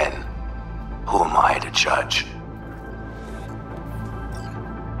 Then again, who am I to judge?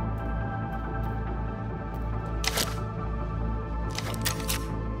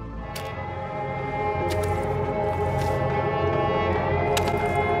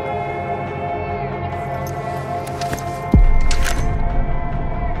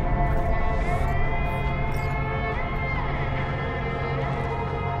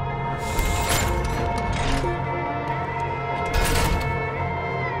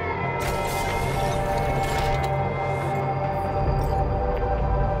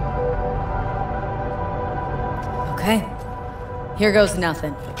 Here goes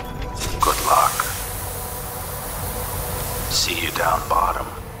nothing. Good luck. See you down bottom.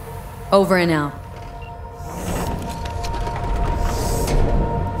 Over and out.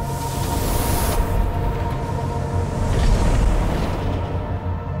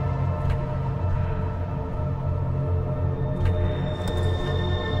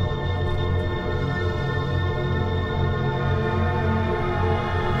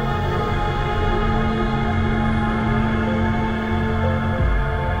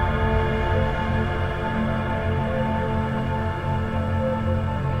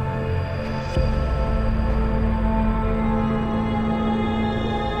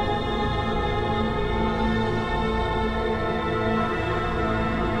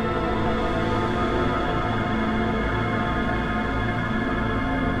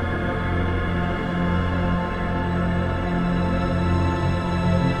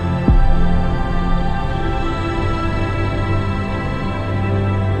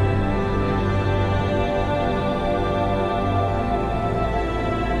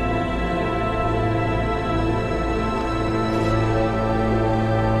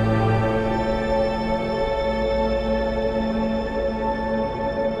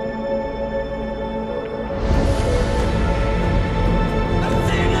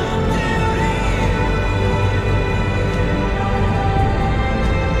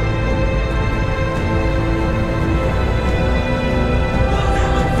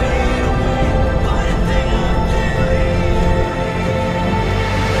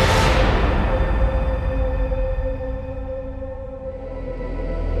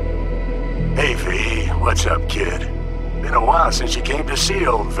 What's up, kid? Been a while since you came to see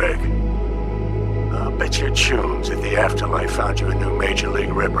old Vic. I'll bet your tunes that the afterlife found you a new Major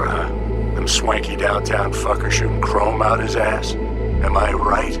League Ripper, huh? Them swanky downtown fuckers shooting chrome out his ass? Am I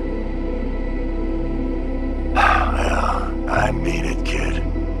right? Well, I mean it, kid.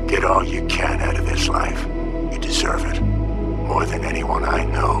 Get all you can out of this life. You deserve it. More than anyone I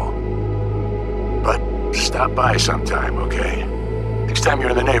know. But stop by sometime, okay? Next time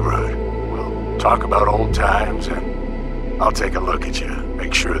you're in the neighborhood. Talk about old times, and I'll take a look at you.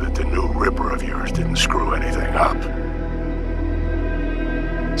 Make sure that the new Ripper of yours didn't screw anything up.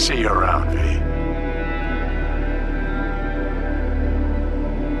 See you around, V.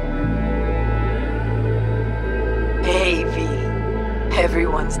 Hey, V.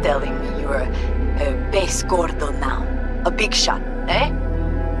 Everyone's telling me you're a base gordo now. A big shot, eh?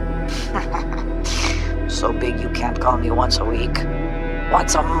 So big you can't call me once a week.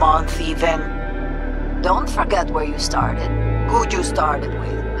 Once a month, even. Don't forget where you started. Who'd you started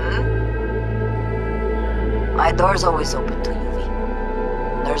with, My door's always open to you, V.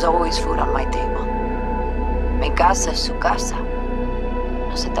 There's always food on my table. Mi casa es su casa.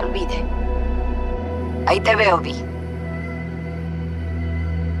 No se te olvide. Ahí te veo, V.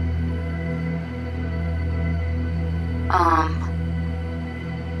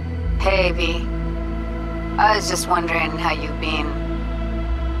 Hey, V. I was just wondering how you've been.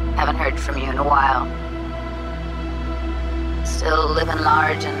 Haven't heard from you in a while. Still living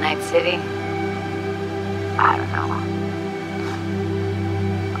large in Night City? I don't know.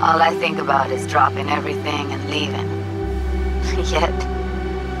 All I think about is dropping everything and leaving. Yet,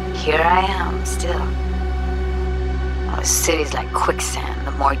 here I am, still. Oh, the city's like quicksand.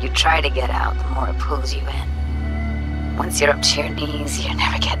 The more you try to get out, the more it pulls you in. Once you're up to your knees, you're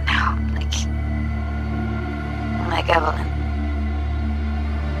never getting out. Like Evelyn.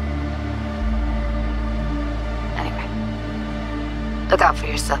 Look out for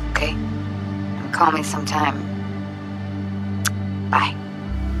yourself, okay? And call me sometime. Bye.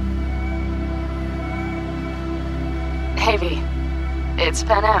 Hey, V. It's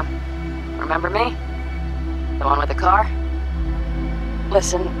Pan Am. Remember me? The one with the car?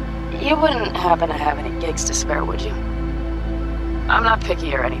 Listen, you wouldn't happen to have any gigs to spare, would you? I'm not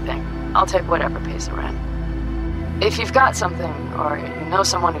picky or anything. I'll take whatever pays the rent. If you've got something, or you know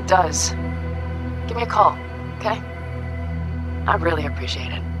someone who does, give me a call, okay? I really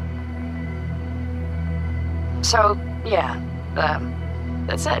appreciate it. So, yeah,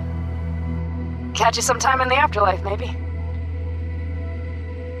 that's it. Catch you sometime in the afterlife, maybe.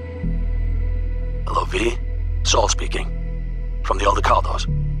 Hello, V. Saul speaking. From the Aldecaldos.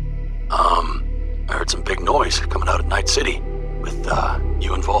 I heard some big noise coming out of Night City, with,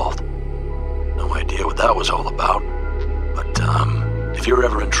 you involved. No idea what that was all about. But, if you're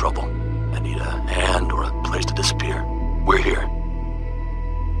ever in trouble and need a hand or a place to disappear, we're here.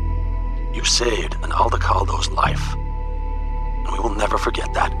 You saved an Aldecaldo's life, and we will never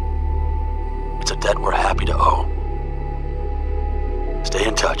forget that. It's a debt we're happy to owe. Stay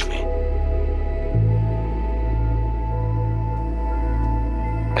in touch, V.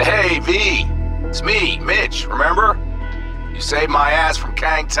 Hey, V. It's me, Mitch, remember? You saved my ass from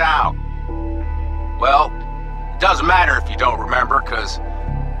Kang Tao. Well, it doesn't matter if you don't remember, cause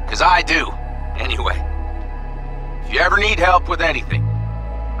I do. Anyway, if you ever need help with anything,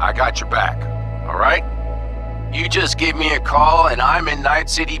 I got your back, alright? You just give me a call and I'm in Night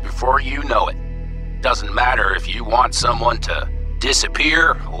City before you know it. Doesn't matter if you want someone to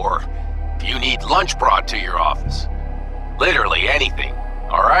disappear or if you need lunch brought to your office. Literally anything,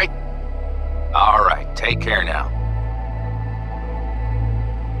 alright? Alright, take care now.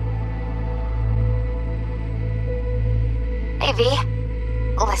 Hey, V.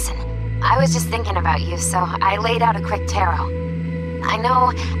 Listen, I was just thinking about you, so I laid out a quick tarot. I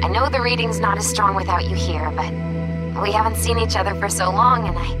know the reading's not as strong without you here, but we haven't seen each other for so long,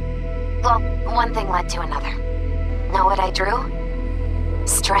 and well, one thing led to another. Know what I drew?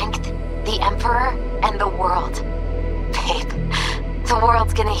 Strength, the Emperor, and the world. Babe, the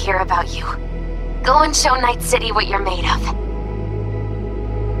world's gonna hear about you. Go and show Night City what you're made of.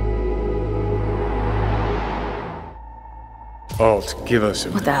 Alt, give us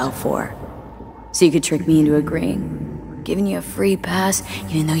a... What the hell for? So you could trick me into agreeing? Giving you a free pass,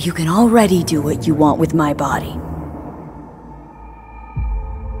 even though you can already do what you want with my body.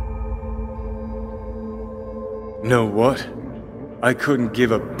 Know what? I couldn't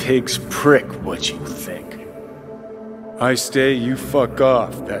give a pig's prick what you think. I stay, you fuck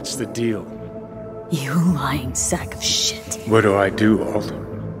off, that's the deal. You lying sack of shit. What do I do, Alt?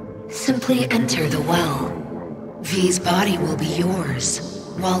 Simply enter the well. V's body will be yours,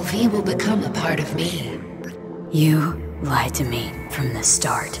 while V will become a part of me. You lied to me from the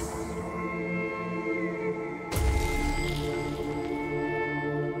start.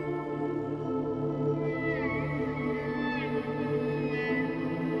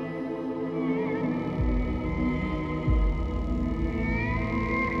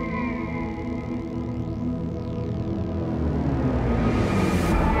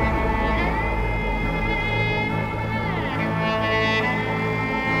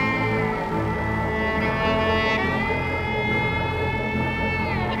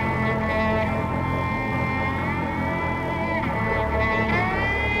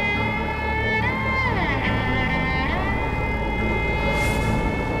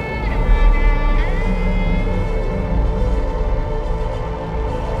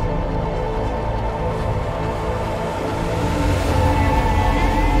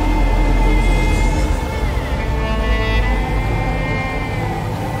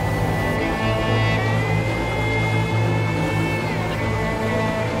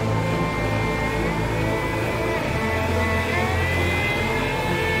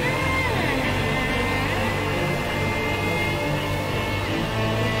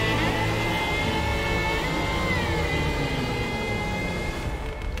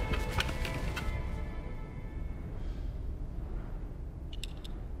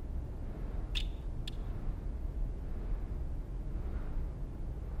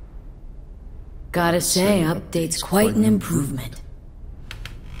 Gotta say, update's quite an improvement.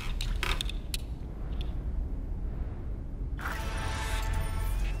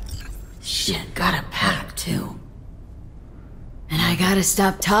 Shit, gotta pack too. And I gotta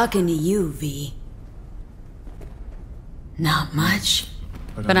stop talking to you, V. Not much,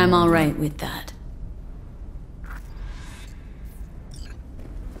 but I'm alright with that.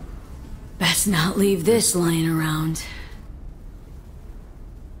 Best not leave this lying around.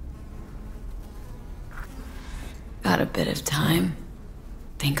 Got a bit of time.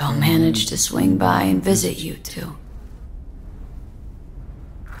 Think I'll manage to swing by and visit you two.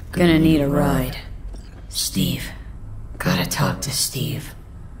 Gonna need a ride. Steve. Gotta talk to Steve.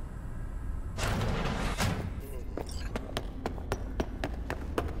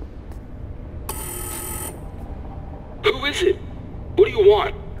 Who is it? What do you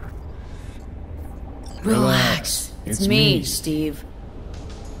want? Relax. It's me, Steve.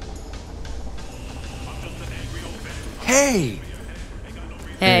 Hey!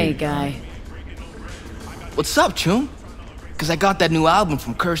 Hey, guy. What's up, Chum? Cause I got that new album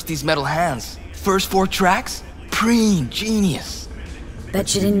from Kirsty's Metal Hands. First 4 tracks? Preen, genius.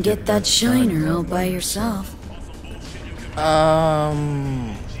 Bet you didn't get that shiner all by yourself.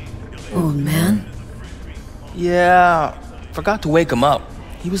 Old man? Yeah, forgot to wake him up.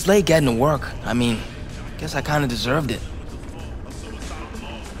 He was late getting to work. I mean, guess I kinda deserved it.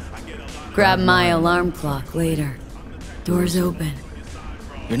 Grab my alarm clock later. Door's open.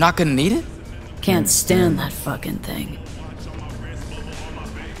 You're not gonna need it? Can't stand that fucking thing.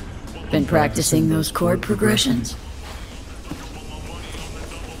 Been practicing those chord progressions?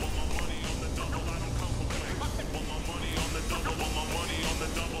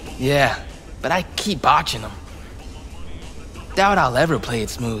 Yeah, but I keep botching them. Doubt I'll ever play it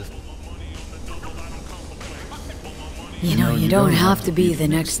smooth. You know, you don't have to be the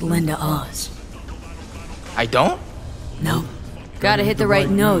next Linda Oz. I don't? No. Gotta hit the right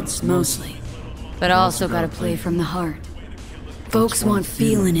notes, mostly. But also gotta play from the heart. Folks want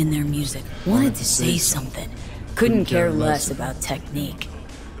feeling in their music. Wanted to say something. Couldn't care less about technique.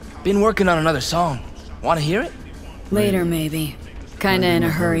 Been working on another song. Wanna hear it? Later, maybe. Kinda in a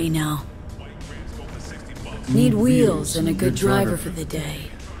hurry now. Need wheels and a good driver for the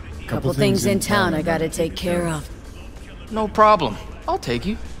day. Couple things in town I gotta take care of. No problem. I'll take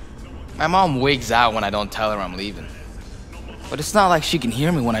you. My mom wigs out when I don't tell her I'm leaving. But it's not like she can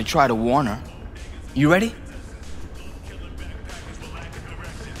hear me when I try to warn her. You ready?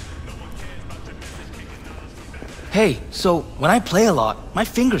 Hey, so when I play a lot, my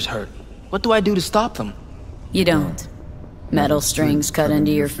fingers hurt. What do I do to stop them? You don't. Metal strings cut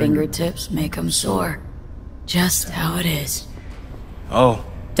into your fingertips make them sore. Just how it is. Oh.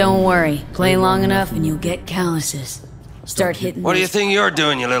 Don't worry. Play long enough and you'll get calluses. Start hitting. What do you think you're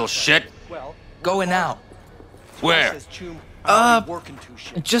doing, you little shit? Going out. Where?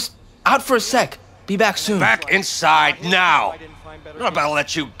 Just out for a sec. Be back soon. Back inside now. I'm not about to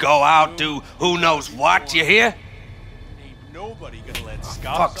let you go out, do who knows what, you hear?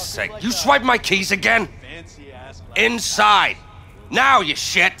 Fuck's sake, you swiped my keys again? Inside. Now, you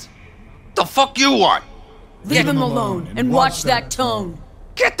shit. The fuck you want? Leave him alone and watch that tone.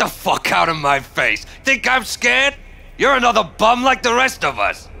 Get the fuck out of my face. Think I'm scared? You're another bum like the rest of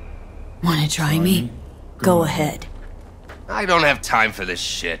us. Wanna try me? Go ahead. I don't have time for this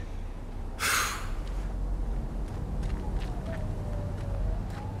shit.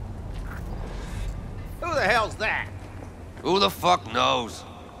 Who the hell's that? Who the fuck knows?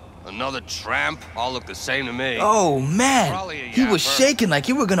 Another tramp? All look the same to me. Oh, man. He was shaking like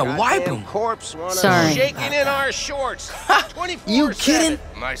you were gonna wipe him. Sorry. Shaking in our shorts. You kidding?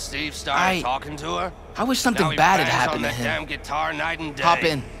 My Steve started talking to her. I wish something bad had happened to on that damn him. guitar night and day. Hop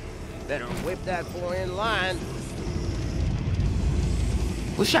in. Better whip that boy in line.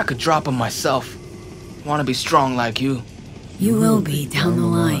 Wish I could drop him myself. Wanna be strong like you. You will be down the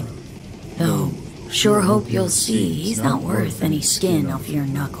line. Though, sure hope you'll see he's not worth any skin off your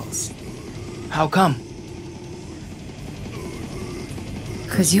knuckles. How come?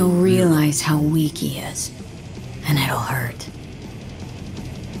 'Cause you'll realize how weak he is. And it'll hurt.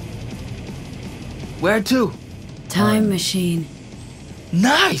 Where to? Time machine.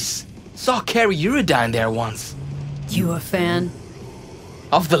 Nice! Saw Carrie Uridine there once. You a fan?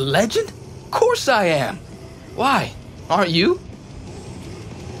 Of the legend? Course I am. Why? Aren't you?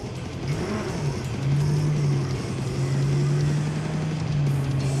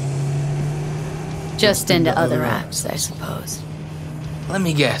 Just into other acts, I suppose. Let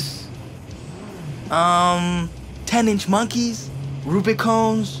me guess. 10-inch monkeys?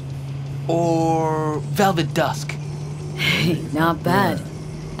 Rubicones? Or Velvet Dusk? Hey, not bad.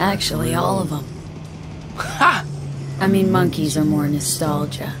 Actually, all of them. Ha! I mean, monkeys are more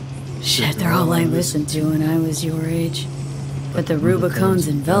nostalgia. Shit, they're all I listened to when I was your age. But the Rubicones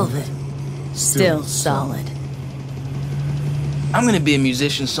and Velvet, still solid. I'm gonna be a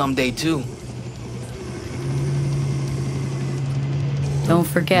musician someday, too. Don't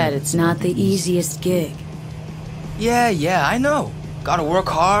forget, it's not the easiest gig. Yeah, I know. Gotta work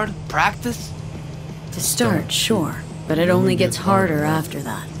hard, practice. To start, sure, but it only gets harder after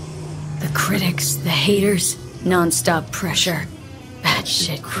that. The critics, the haters, non-stop pressure,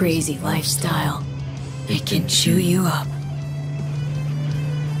 batshit crazy lifestyle. It can chew you up.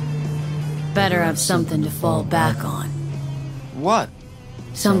 Better have something to fall back on. What?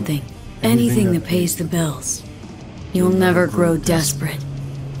 Something. Anything that pays the bills. You'll never grow desperate.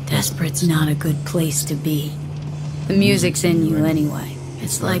 Desperate's not a good place to be. The music's in you anyway.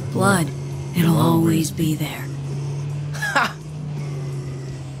 It's like blood. It'll always be there. Ha!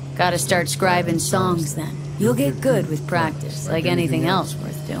 Gotta start scribing songs then. You'll get good with practice, like anything else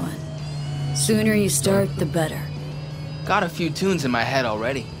worth doing. Sooner you start, the better. Got a few tunes in my head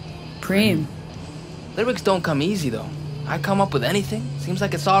already. Preem. Lyrics don't come easy though. I come up with anything, seems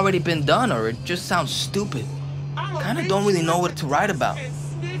like it's already been done or it just sounds stupid. Kinda don't really know what to write about.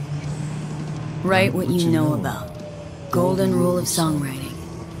 Write what you know about. Golden rule of songwriting.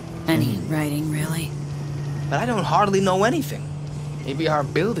 Any writing, really. But I don't hardly know anything. Maybe our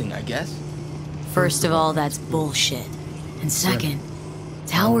building, I guess. First of all, that's bullshit. And second,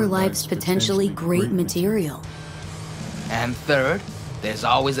 Tower Life's potentially great material. And third, there's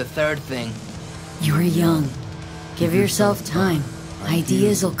always a third thing. You're young. Give yourself time.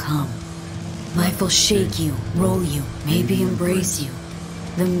 Ideas will come. Life will shake you, roll you, maybe embrace you.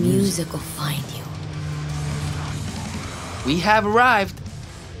 The music will find you. We have arrived.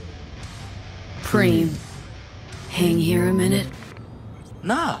 Preem. Hang here a minute.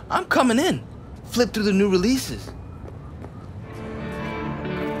 Nah, I'm coming in. Flip through the new releases.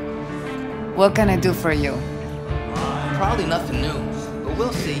 What can I do for you? Probably nothing new, but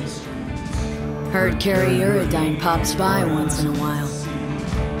we'll see. Heard Carrie Uridine pops by once in a while.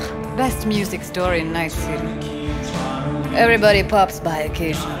 Best music store in Night City. Everybody pops by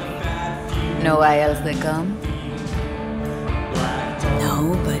occasionally. Know why else they come?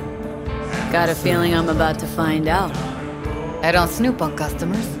 No, but got a feeling I'm about to find out. I don't snoop on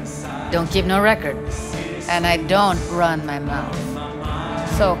customers. Don't keep no record. And I don't run my mouth.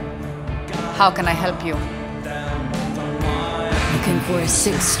 So, how can I help you? Looking for a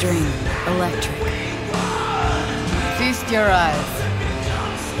 6-string, electric. Feast your eyes.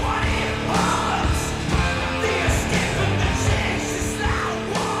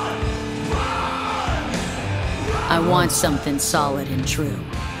 I want something solid and true.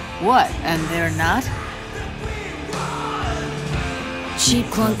 What, and they're not? Cheap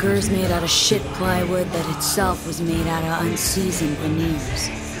clunkers made out of shit plywood that itself was made out of unseasoned veneers.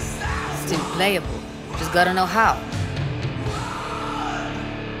 Still playable. Just gotta know how.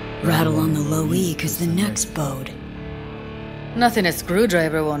 Rattle on the low E cause the neck's bowed. Nothing a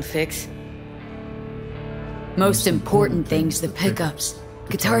screwdriver won't fix. Most important thing's the pickups.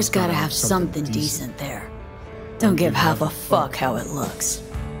 Guitar's gotta have something decent there. Don't give half a fuck how it looks.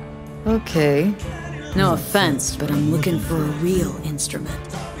 Okay. No offense, but I'm looking for a real instrument.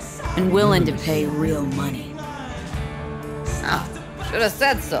 And willing to pay real money. Ah, should have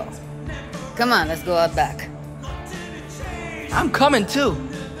said so. Come on, let's go out back. I'm coming too.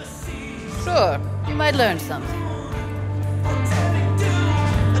 Sure, you might learn something.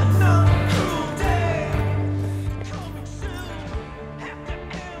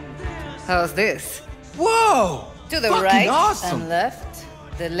 How's this? Whoa! To the Fucking right awesome. and left,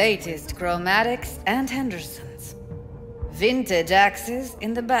 the latest chromatics and Hendersons. Vintage axes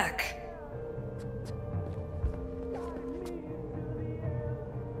in the back.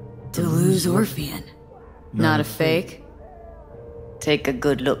 Deleuze Orphean. Not a fake? Take a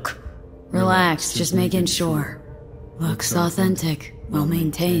good look. Relax, just making sure. Looks authentic, well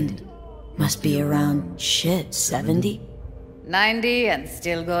maintained. Must be around, shit, 70? 90 and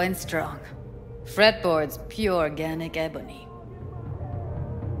still going strong. Fretboard's pure organic ebony.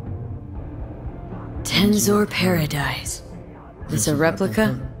 Tensor Paradise. This a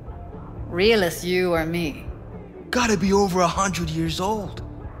replica? Real as you or me. Gotta be over 100 years old.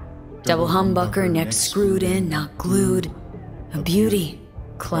 Double humbucker, neck screwed in, not glued. A beauty.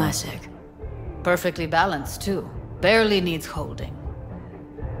 Classic. Perfectly balanced, too. Barely needs holding.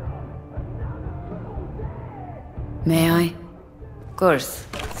 May I? Of course.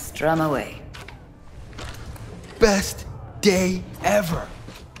 Strum away. Best day ever.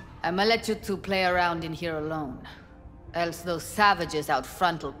 I'ma let you two play around in here alone. Else those savages out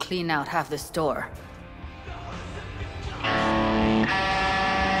front will clean out half the store.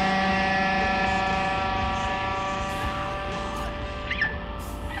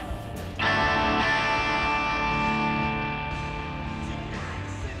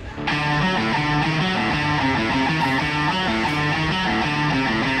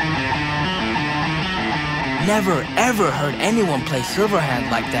 Never ever heard anyone play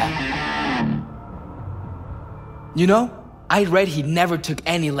Silverhand like that. You know, I read he never took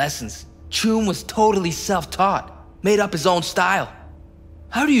any lessons. Chum was totally self-taught, made up his own style.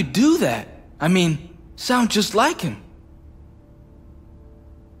 How do you do that? I mean, sound just like him.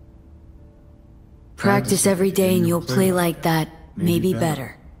 Practice every day and you'll play like that, maybe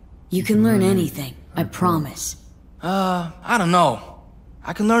better. You can learn anything, I promise. I don't know.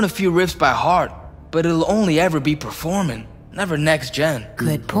 I can learn a few riffs by heart, but it'll only ever be performing, never next gen.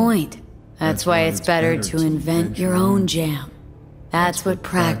 Good point. That's why it's better to invent your own jam. That's what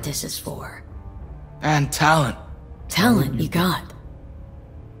practice is for. And talent. Talent you got.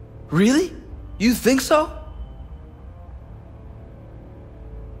 Really? You think so?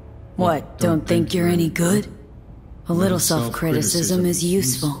 What, don't think you're any good? A little self-criticism is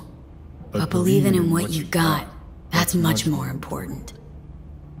useful. But believing in what you got, that's much more important.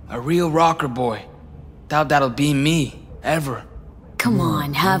 A real rocker boy. Doubt that'll be me, ever. Come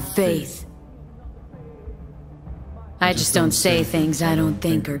on, have faith. I just don't say things I don't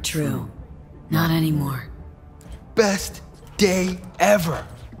think are true. Not anymore. Best day ever.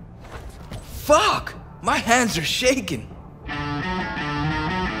 Fuck! My hands are shaking.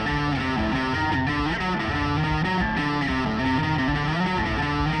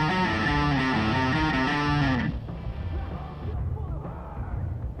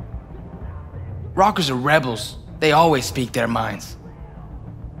 Rockers are rebels. They always speak their minds.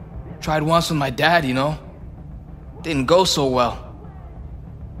 Tried once with my dad, you know. Didn't go so well.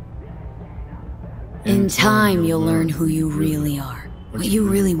 In time, you'll learn who you really are. What you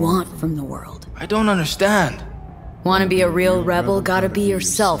really want from the world. I don't understand. Want to be a real rebel? Gotta be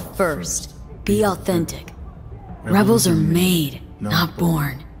yourself first. Be authentic. Rebels are made, not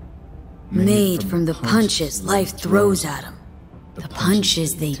born. Made from the punches life throws at them. The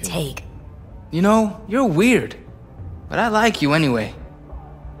punches they take. You know, you're weird. But I like you anyway.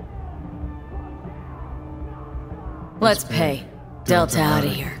 Let's pay. Delta out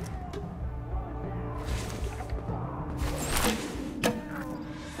of here.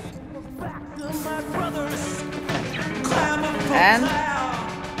 And?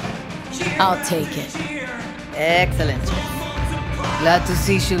 I'll take it. Excellent. Glad to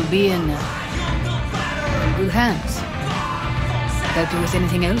see she'll be in good hands. Help you with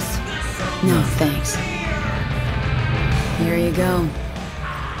anything else? No, thanks. Here you go.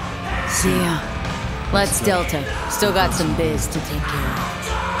 See ya. Let's Delta. Still got some biz to take care of.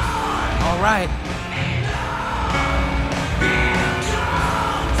 All right.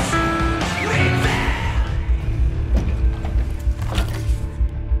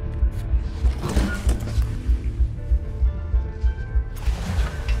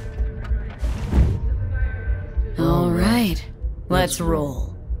 All right. Let's roll.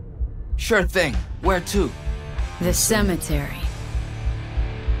 Sure thing. Where to? The cemetery.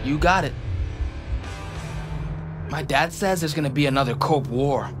 You got it. My dad says there's gonna be another Cope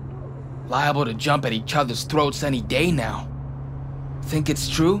War. Liable to jump at each other's throats any day now. Think it's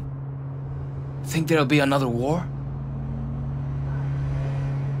true? Think there'll be another war?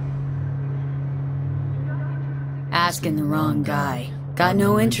 Asking the wrong guy. Got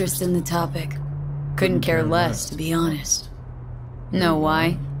no interest in the topic. Couldn't care less, to be honest. Know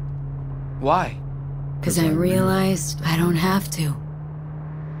why? Why? 'Cause I realized I don't have to.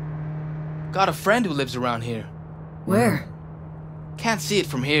 Got a friend who lives around here. Where? Can't see it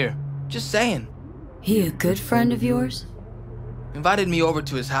from here. Just saying. He a good friend of yours? Invited me over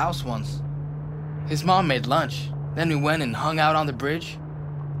to his house once. His mom made lunch. Then we went and hung out on the bridge.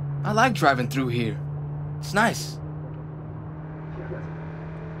 I like driving through here. It's nice.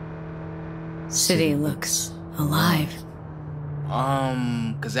 City looks alive.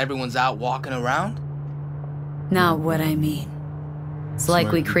 'Cause everyone's out walking around? Not what I mean. It's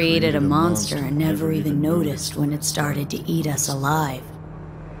like we created a monster and never even noticed when it started to eat us alive.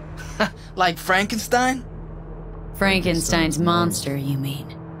 Like Frankenstein? Frankenstein's monster, you mean?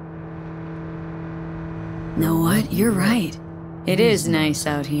 Know what? You're right. It is nice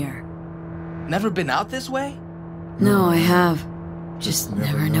out here. Never been out this way? No, I have. Just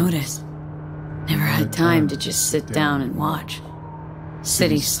never noticed. Never had time to just sit down and watch.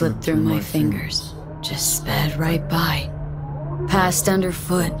 City slipped through my fingers. Just sped right by. Passed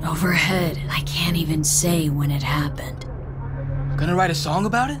underfoot, overhead. I can't even say when it happened. Gonna write a song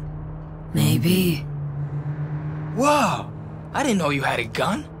about it? Maybe. Whoa! I didn't know you had a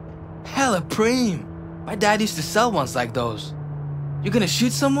gun. Hella preem. My dad used to sell ones like those. You gonna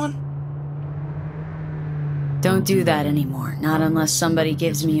shoot someone? Don't do that anymore. Not unless somebody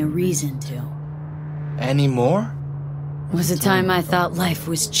gives me a reason to. Anymore? Was a time I thought life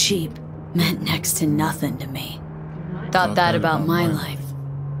was cheap. Meant next to nothing to me. Thought that about my life.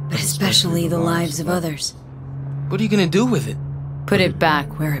 But especially the lives of others. What are you gonna do with it? Put it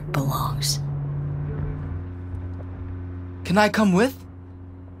back where it belongs. Can I come with?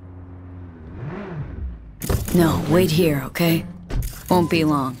 No, wait here, okay? Won't be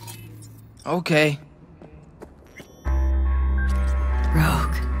long. Okay.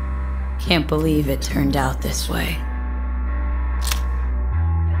 Rogue. Can't believe it turned out this way.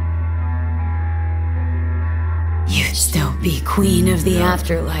 You'd still be queen of the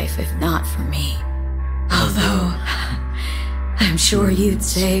afterlife if not for me. Although, I'm sure you'd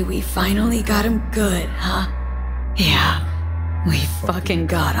say we finally got him good, huh? Yeah, we fucking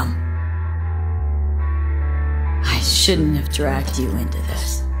got him. I shouldn't have dragged you into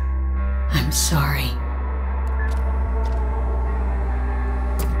this. I'm sorry.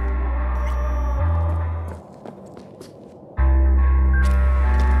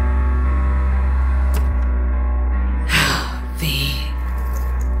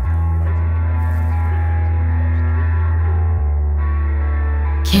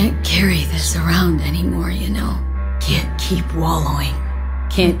 Can't carry this around anymore, you know. Can't keep wallowing.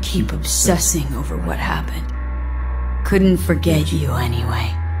 Can't keep obsessing over what happened. Couldn't forget you anyway.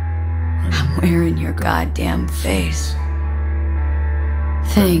 I'm wearing your goddamn face.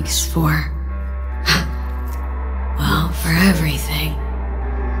 Thanks for... well, for everything.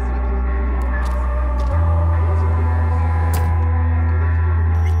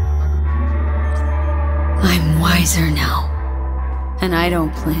 I'm wiser now. And I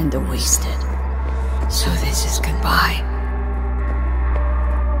don't plan to waste it. So this is goodbye.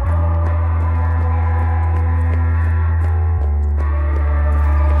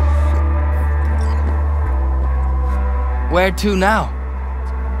 Where to now?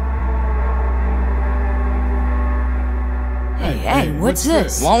 Hey, what's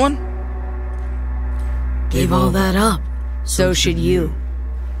this? Want one? Give all that up. So should you.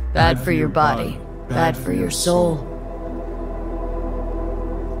 Bad for your body. Bad for your soul.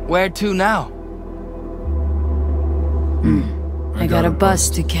 Where to now? I got a bus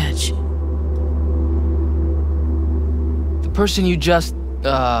to catch. The person you just,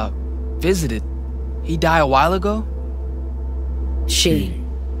 visited, he died a while ago?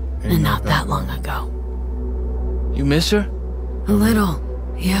 And not that long ago. You miss her? A little,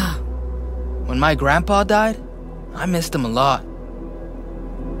 yeah. When my grandpa died, I missed him a lot.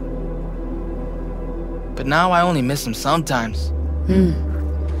 But now I only miss him sometimes.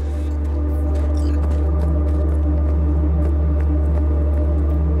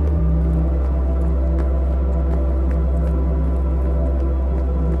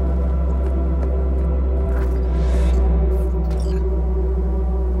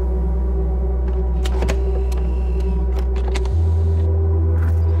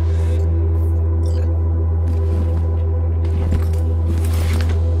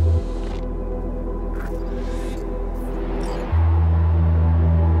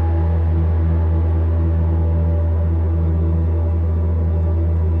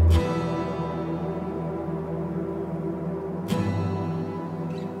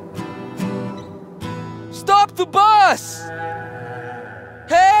 Stop the bus!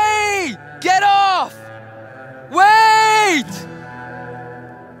 Hey! Get off! Wait!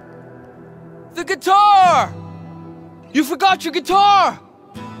 The guitar! You forgot your guitar!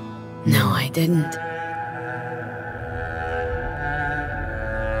 No, I didn't.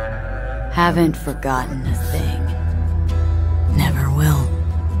 Haven't forgotten a thing. Never will.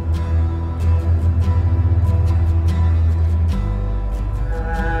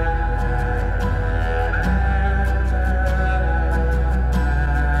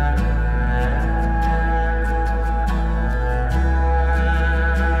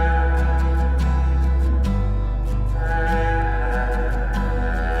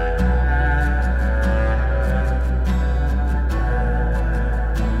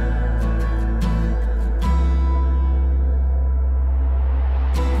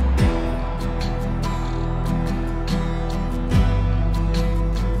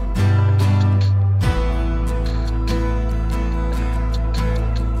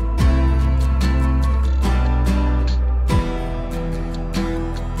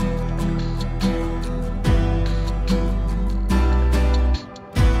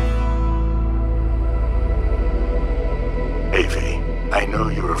 I know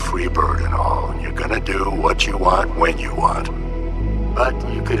you're a free bird and all, and you're gonna do what you want when you want. But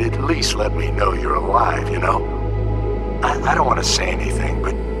you could at least let me know you're alive, you know? I don't want to say anything,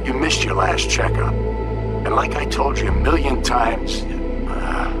 but you missed your last checkup. And like I told you a million times,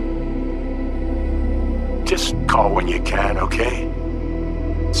 just call when you can, okay?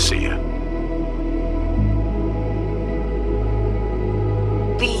 See ya.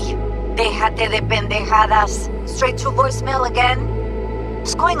 V, déjate de pendejadas. Straight to voicemail again?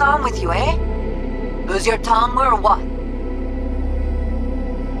 What's going on with you, eh? Lose your tongue or what?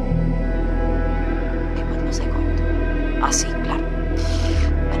 ¿Qué más nos cuento? Ah, sí, claro.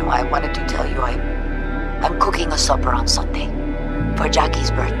 Bueno, I wanted to tell you I'm cooking a supper on Sunday for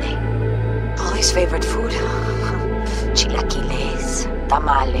Jackie's birthday. Polly's favorite food. Chilaquiles,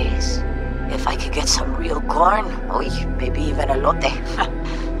 tamales. If I could get some real corn, maybe even elote.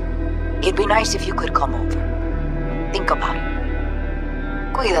 It'd be nice if you could come over. Think about it.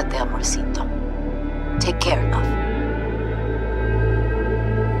 Cuídate, amorcito. Take care, love.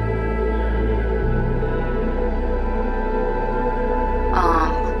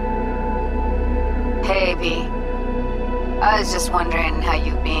 Hey, V. I was just wondering how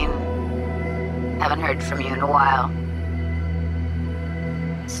you've been. Haven't heard from you in a while.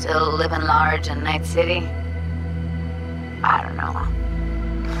 Still living large in Night City? I don't know.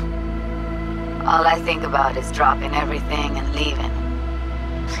 All I think about is dropping everything and leaving.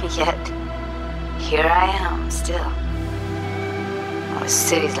 Yet, here I am, still. The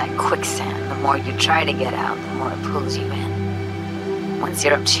city's like quicksand. The more you try to get out, the more it pulls you in. Once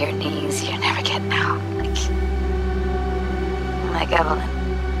you're up to your knees, you're never getting out. Like Evelyn.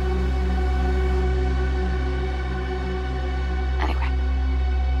 Anyway,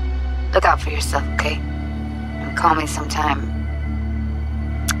 look out for yourself, okay? And call me sometime.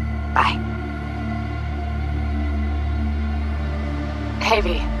 Bye. Hey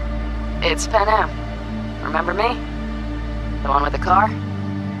V, it's Pan Remember me? The one with the car?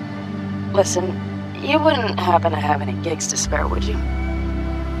 Listen, you wouldn't happen to have any gigs to spare, would you?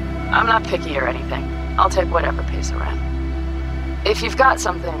 I'm not picky or anything. I'll take whatever pays the rent. If you've got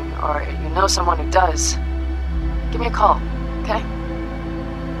something, or you know someone who does, give me a call, okay?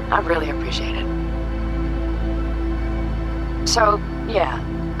 I'd really appreciate it. So, yeah,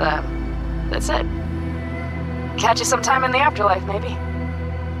 that's it. Catch you sometime in the afterlife, maybe.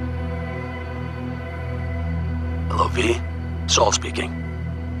 Hello, V. Saul speaking.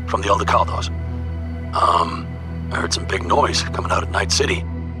 From the Caldos. I heard some big noise coming out of Night City,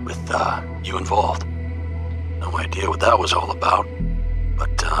 with, you involved. No idea what that was all about.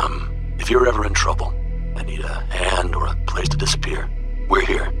 But, if you're ever in trouble and need a hand or a place to disappear, we're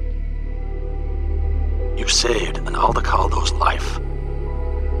here. You saved an Caldos life,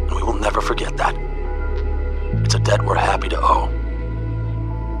 and we will never forget that. It's a debt we're happy to owe.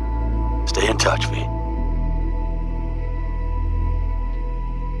 Stay in touch, V.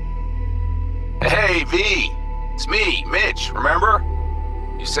 Hey, V. It's me, Mitch, remember?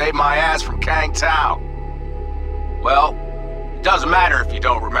 You saved my ass from Kang Tao. Well, it doesn't matter if you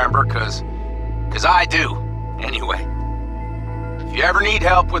don't remember, cause I do, anyway. If you ever need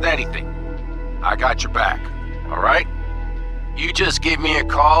help with anything, I got your back, alright? You just give me a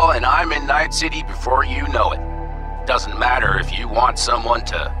call and I'm in Night City before you know it. Doesn't matter if you want someone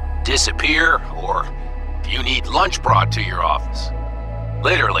to disappear or if you need lunch brought to your office.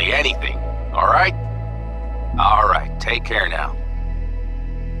 Literally anything, alright? Alright, take care now.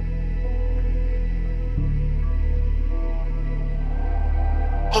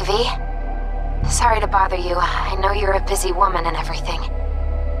 Hey, V. Sorry to bother you. I know you're a busy woman and everything.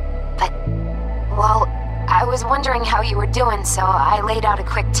 But, well, I was wondering how you were doing, so I laid out a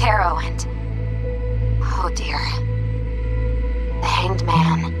quick tarot and... oh dear. The Hanged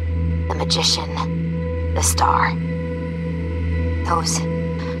Man, the Magician, the Star.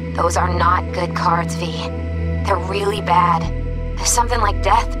 Those are not good cards, V. They're really bad. There's something like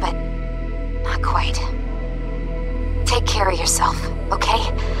death, but not quite. Take care of yourself, okay?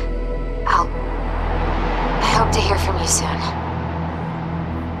 I hope to hear from you soon.